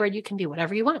a hybrid, you can be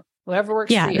whatever you want, whatever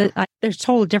works for you. There's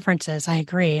total differences. I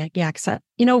agree. Yeah. Cause,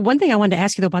 one thing I wanted to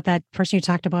ask you though about that person you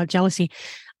talked about, jealousy.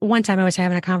 One time I was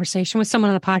having a conversation with someone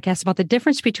on the podcast about the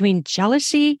difference between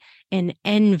jealousy and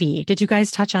envy. Did you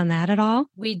guys touch on that at all?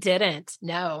 We didn't.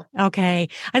 No. Okay.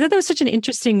 I thought that was such an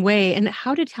interesting way. And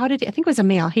how did I think it was a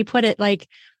male. He put it like,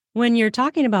 when you're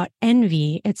talking about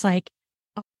envy, it's like,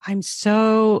 oh, I'm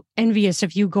so envious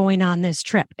of you going on this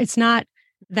trip. It's not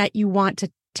that you want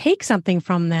to take something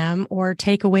from them or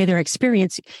take away their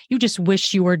experience. You just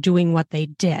wish you were doing what they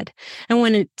did. And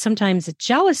when sometimes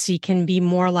jealousy can be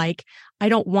more like, I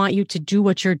don't want you to do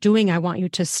what you're doing. I want you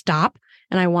to stop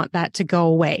and I want that to go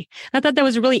away. I thought that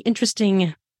was a really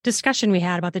interesting discussion we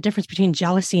had about the difference between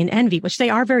jealousy and envy, which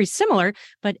they are very similar,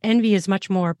 but envy is much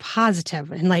more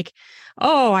positive and like,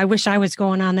 oh, I wish I was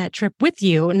going on that trip with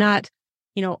you, not,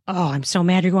 oh, I'm so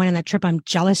mad you're going on that trip. I'm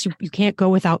jealous. You can't go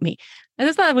without me. And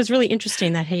I thought it was really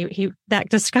interesting that that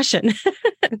discussion.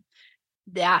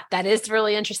 Yeah, that is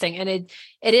really interesting. And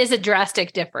it is a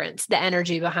drastic difference, the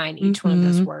energy behind each one of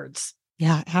those words.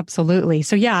 Yeah, absolutely.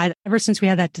 So ever since we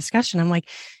had that discussion, I'm like,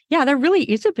 yeah, there really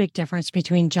is a big difference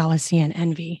between jealousy and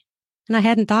envy. And I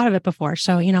hadn't thought of it before.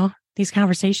 So, these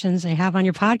conversations I have on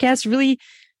your podcast really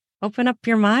open up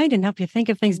your mind and help you think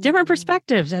of things, different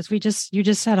perspectives, as you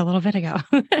just said a little bit ago.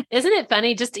 Isn't it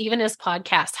funny? Just even as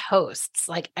podcast hosts,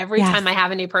 like every time I have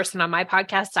a new person on my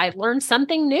podcast, I learn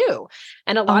something new.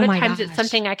 And a lot of times it's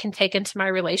something I can take into my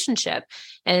relationship.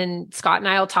 And Scott and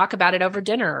I will talk about it over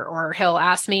dinner, or he'll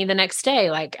ask me the next day,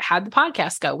 like, how'd the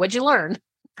podcast go? What'd you learn?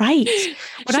 Right.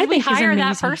 What I think hire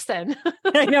that person.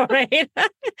 I know, right?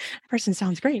 That person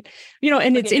sounds great.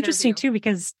 And it's interesting too,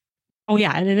 because, in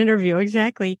an interview,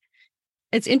 exactly.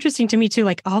 It's interesting to me too,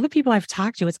 like all the people I've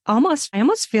talked to, I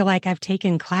almost feel like I've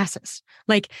taken classes.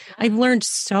 Like I've learned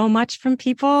so much from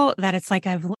people that it's like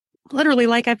I've literally,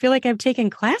 like, I feel like I've taken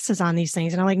classes on these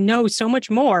things and I'm like, no, so much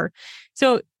more.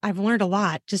 So I've learned a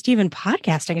lot, just even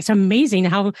podcasting. It's amazing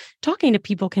how talking to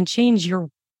people can change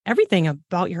everything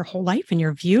about your whole life and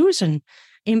your views and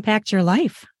impact your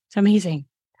life. It's amazing.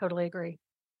 Totally agree.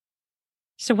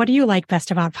 So what do you like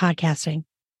best about podcasting?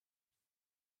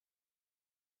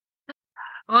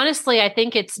 Honestly, I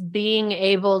think it's being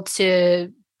able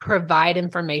to provide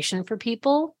information for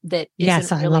people that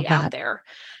isn't really out there.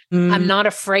 I'm not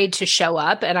afraid to show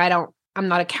up, and I'm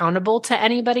not accountable to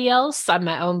anybody else. I'm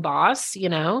my own boss,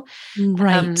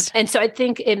 Right. And so I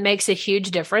think it makes a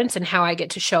huge difference in how I get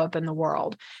to show up in the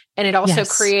world. And it also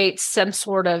creates some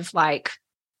sort of like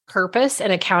purpose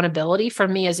and accountability for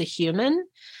me as a human.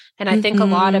 And I think a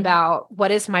lot about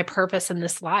what is my purpose in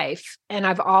this life. And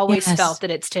I've always felt that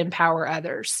it's to empower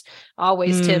others,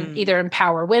 always to either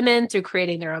empower women through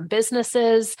creating their own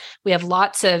businesses. We have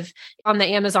lots of, on the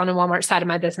Amazon and Walmart side of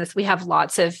my business, we have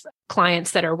lots of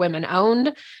clients that are women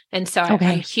owned. And so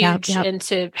I'm huge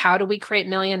into how do we create $1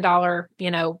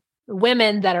 million,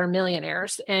 women that are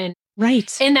millionaires. And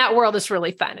in that world is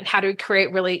really fun. And how do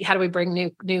we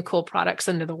bring new cool products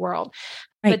into the world?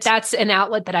 Right. But that's an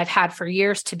outlet that I've had for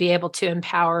years to be able to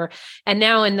empower. And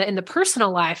now in the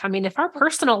personal life, I mean, if our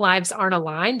personal lives aren't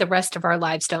aligned, the rest of our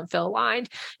lives don't feel aligned.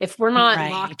 If we're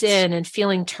not locked in and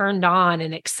feeling turned on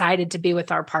and excited to be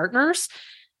with our partners,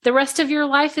 the rest of your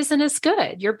life isn't as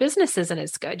good. Your business isn't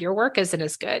as good. Your work isn't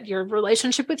as good. Your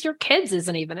relationship with your kids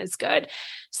isn't even as good.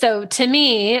 So to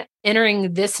me,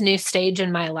 entering this new stage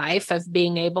in my life of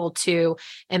being able to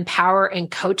empower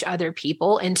and coach other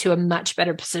people into a much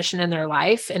better position in their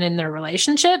life and in their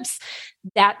relationships,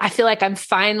 that I feel like I'm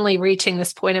finally reaching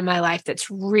this point in my life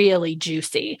that's really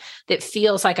juicy, that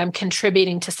feels like I'm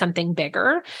contributing to something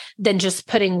bigger than just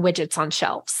putting widgets on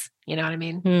shelves. You know what I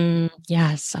mean?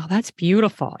 Yes. Oh, that's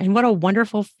beautiful. And what a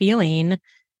wonderful feeling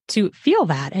to feel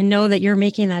that and know that you're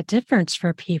making that difference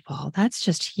for people. That's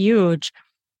just huge.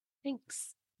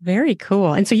 Thanks. Very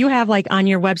cool. And so you have like on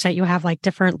your website, you have like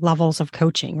different levels of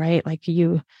coaching, right? Like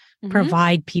you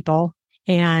provide people,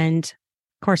 and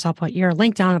of course I'll put your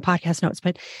link down in the podcast notes.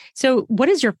 But so what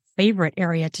is your favorite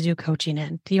area to do coaching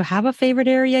in? Do you have a favorite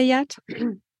area yet?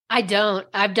 I don't.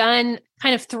 I've done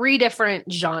kind of 3 different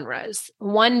genres.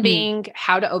 One being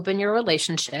how to open your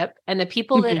relationship. And the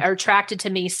people that are attracted to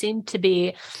me seem to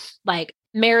be like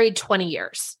married 20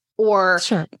 years. Or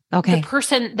sure. Okay. the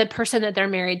person that they're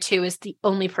married to is the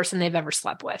only person they've ever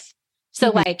slept with.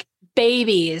 So like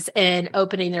babies and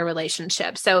opening their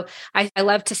relationship. So I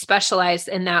love to specialize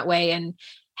in that way and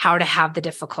how to have the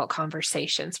difficult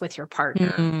conversations with your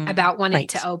partner about wanting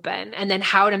to open, and then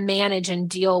how to manage and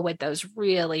deal with those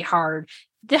really hard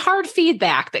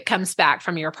feedback that comes back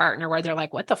from your partner where they're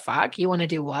like, what the fuck? You want to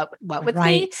do what with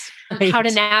me? How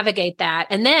to navigate that.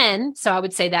 And then, so I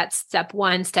would say that's step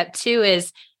one. Step two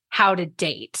is how to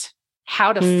date,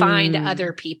 how to find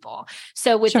other people.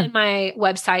 So within my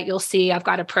website, you'll see I've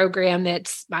got a program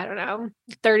that's,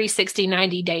 30, 60,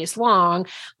 90 days long,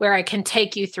 where I can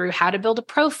take you through how to build a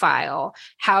profile,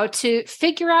 how to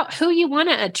figure out who you want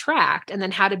to attract, and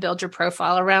then how to build your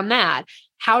profile around that,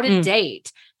 how to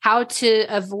date, how to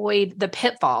avoid the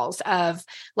pitfalls of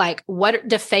like, what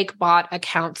do fake bot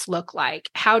accounts look like?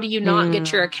 How do you not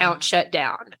get your account shut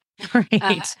down?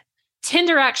 Right.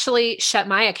 Tinder actually shut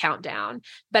my account down,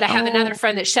 but I have another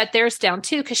friend that shut theirs down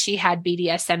too, because she had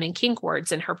BDSM and kink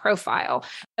words in her profile.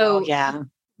 So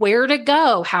where to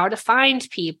go, how to find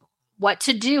people, what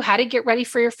to do, how to get ready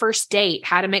for your first date,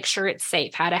 how to make sure it's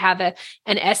safe, how to have an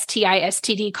STI,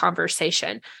 STD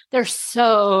conversation. There's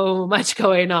so much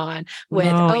going on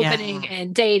with opening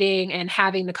and dating and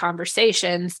having the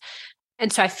conversations.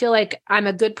 And so I feel like I'm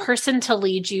a good person to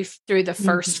lead you through the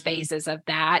first phases of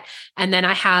that. And then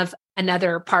I have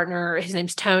another partner, his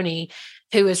name's Tony,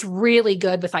 who is really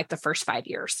good with like the first 5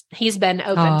 years. He's been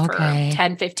open for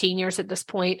 10, 15 years at this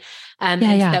point.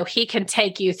 So he can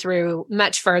take you through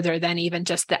much further than even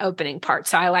just the opening part.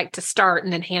 So I like to start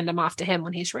and then hand them off to him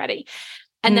when he's ready.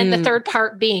 And then the third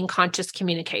part being conscious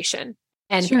communication.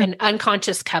 And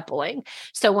unconscious coupling.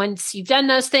 So once you've done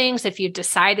those things, if you've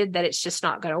decided that it's just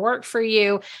not going to work for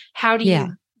you, how do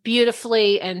you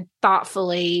beautifully and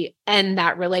thoughtfully end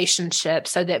that relationship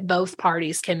so that both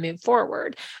parties can move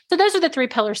forward? So those are the 3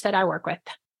 pillars that I work with.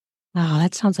 Wow,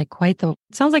 that sounds like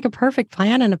sounds like a perfect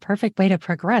plan and a perfect way to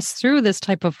progress through this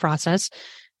type of process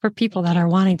for people that are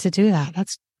wanting to do that.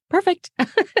 That's perfect.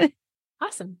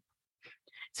 Awesome.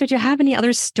 So do you have any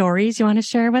other stories you want to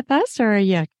share with us, or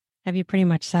have you pretty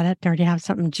much said it, or do you have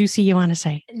something juicy you want to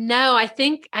say? No, I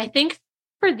think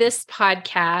for this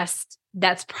podcast,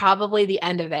 that's probably the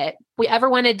end of it. If we ever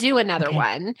want to do another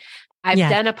one, I've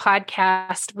done a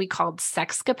podcast we called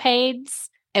Sexcapades,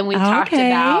 and we talked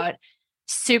about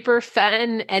super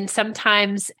fun and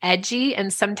sometimes edgy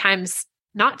and sometimes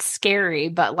not scary,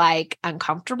 but like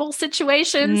uncomfortable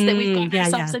situations that we've gotten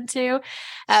ourselves into.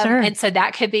 And so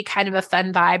that could be kind of a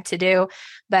fun vibe to do.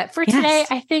 But for today,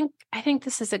 I think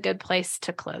this is a good place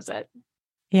to close it.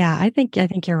 Yeah, I think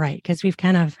you're right, because we've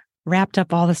kind of wrapped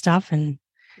up all the stuff and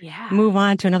move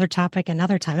on to another topic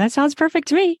another time. That sounds perfect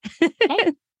to me.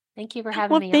 Hey, thank you for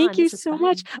having me on. Thank you so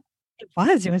much.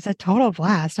 It was a total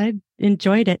blast. I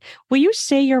enjoyed it. Will you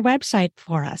say your website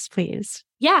for us, please?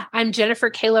 Yeah, I'm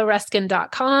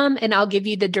JenniferKaylaRuskin.com, and I'll give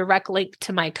you the direct link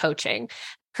to my coaching.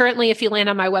 Currently, if you land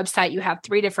on my website, you have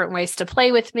 3 different ways to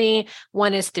play with me.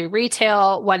 One is through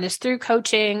retail, one is through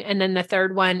coaching, and then the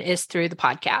third one is through the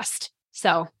podcast.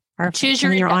 So choose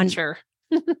your adventure.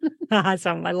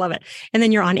 Awesome. I love it. And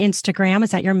then you're on Instagram.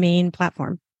 Is that your main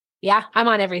platform? Yeah, I'm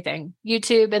on everything.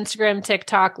 YouTube, Instagram,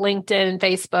 TikTok, LinkedIn,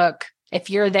 Facebook. If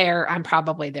you're there, I'm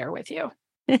probably there with you.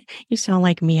 You sound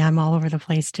like me. I'm all over the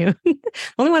place too. The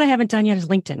only one I haven't done yet is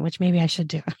LinkedIn, which maybe I should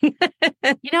do.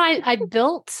 I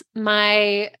built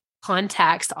my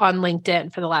contacts on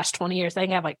LinkedIn for the last 20 years. I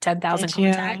think I have like 10,000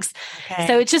 contacts. Okay.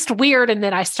 So it's just weird. And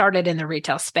then I started in the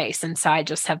retail space, and so I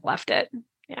just have left it.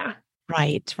 Yeah.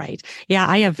 Right. Yeah.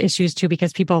 I have issues too,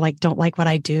 because people don't like what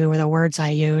I do or the words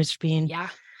I use being. Yeah,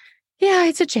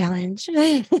 it's a challenge.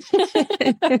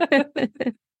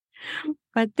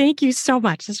 But thank you so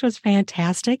much. This was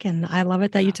fantastic. And I love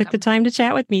it that you took the time to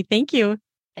chat with me. Thank you.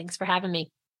 Thanks for having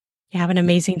me. You have an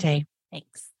amazing day.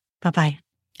 Thanks. Bye-bye.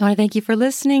 I want to thank you for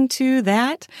listening to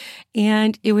that.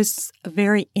 And it was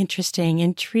very interesting,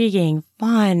 intriguing,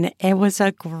 fun. It was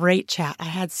a great chat. I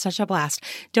had such a blast.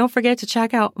 Don't forget to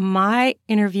check out my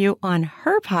interview on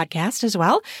her podcast as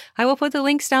well. I will put the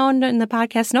links down in the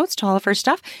podcast notes to all of her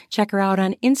stuff. Check her out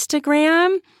on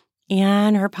Instagram,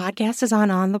 and her podcast is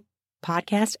on the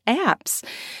podcast apps.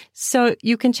 So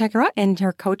you can check her out and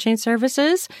her coaching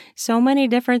services. So many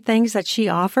different things that she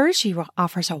offers. She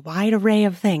offers a wide array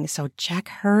of things. So check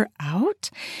her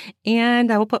out.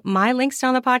 And I will put my links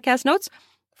down in the podcast notes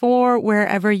for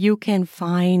wherever you can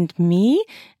find me.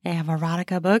 They have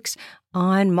erotica books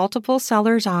on multiple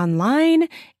sellers online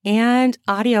and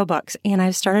audiobooks. And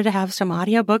I've started to have some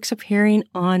audiobooks appearing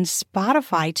on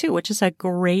Spotify too, which is a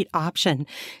great option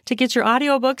to get your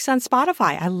audiobooks on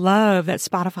Spotify. I love that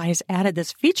Spotify has added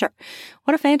this feature.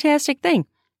 What a fantastic thing.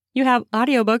 You have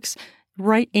audiobooks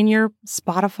right in your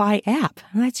Spotify app.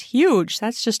 And that's huge.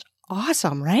 That's just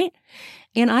awesome, right?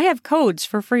 And I have codes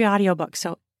for free audiobooks.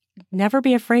 So never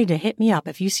be afraid to hit me up.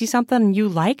 If you see something you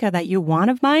like or that you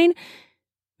want of mine,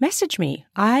 message me.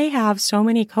 I have so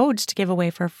many codes to give away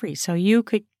for free, so you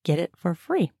could get it for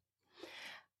free.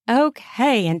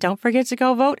 Okay, and don't forget to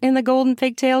go vote in the Golden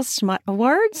Pigtails Smut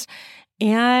Awards.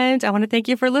 And I want to thank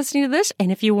you for listening to this.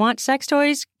 And if you want sex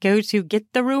toys, go to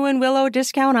Get the Ruin Willow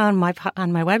discount on my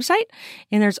website.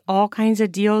 And there's all kinds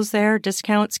of deals there,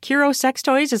 discounts. Kiro Sex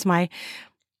Toys is my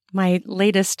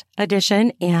latest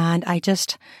addition, and I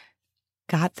just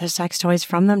got the sex toys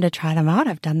from them to try them out.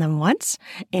 I've done them once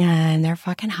and they're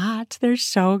fucking hot. They're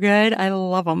so good. I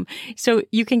love them. So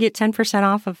you can get 10%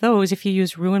 off of those if you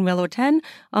use Ruin Willow 10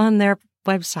 on their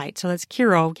website. So that's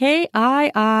Kiro,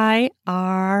 Kiiroo.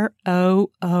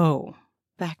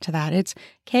 Back to that. It's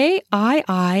Kiiroo.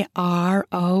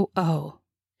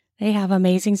 They have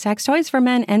amazing sex toys for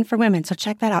men and for women, so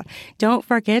check that out. Don't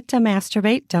forget to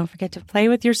masturbate. Don't forget to play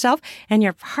with yourself and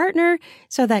your partner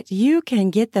so that you can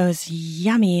get those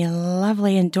yummy,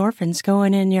 lovely endorphins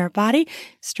going in your body.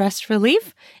 Stress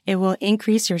relief. It will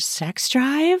increase your sex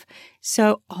drive.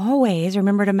 So always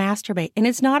remember to masturbate. And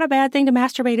it's not a bad thing to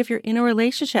masturbate if you're in a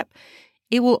relationship.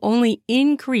 It will only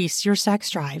increase your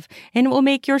sex drive and it will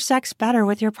make your sex better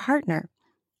with your partner.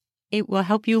 It will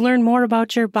help you learn more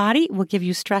about your body. It will give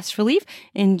you stress relief,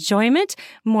 enjoyment,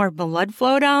 more blood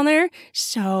flow down there.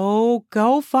 So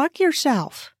go fuck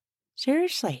yourself.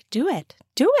 Seriously, do it.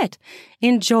 Do it.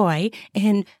 Enjoy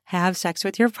and have sex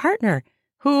with your partner,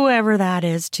 whoever that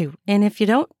is too. And if you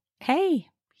don't, hey,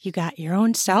 you got your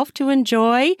own self to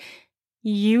enjoy.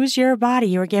 Use your body.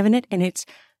 You were given it and it's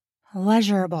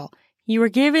pleasurable. You were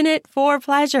given it for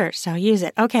pleasure, so use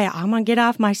it. Okay, I'm going to get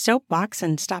off my soapbox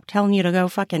and stop telling you to go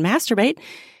fucking masturbate.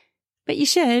 But you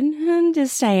should. I'm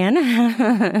just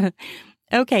saying.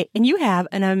 Okay, and you have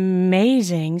an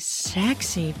amazing,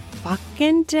 sexy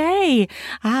fucking day.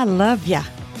 I love ya.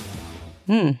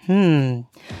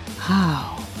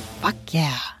 Oh, fuck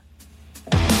yeah.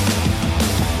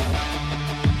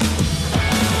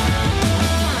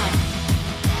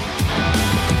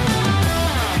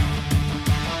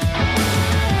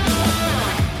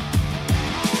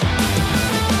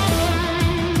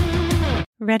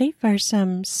 Ready for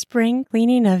some spring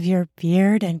cleaning of your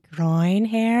beard and groin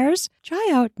hairs? Try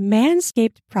out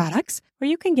Manscaped products where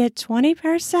you can get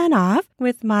 20% off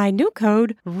with my new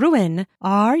code RUAN,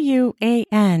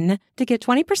 RUAN, to get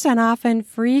 20% off and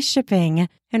free shipping.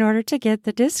 In order to get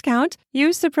the discount,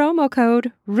 use the promo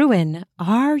code RUAN,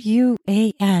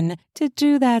 RUAN, to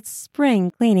do that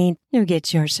spring cleaning. You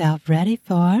get yourself ready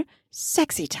for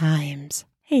sexy times.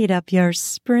 Heat up your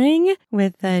spring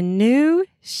with a new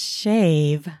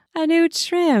shave, a new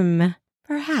trim.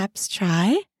 Perhaps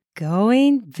try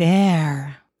going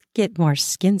bare. Get more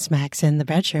skin smacks in the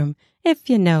bedroom, if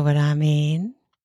you know what I mean.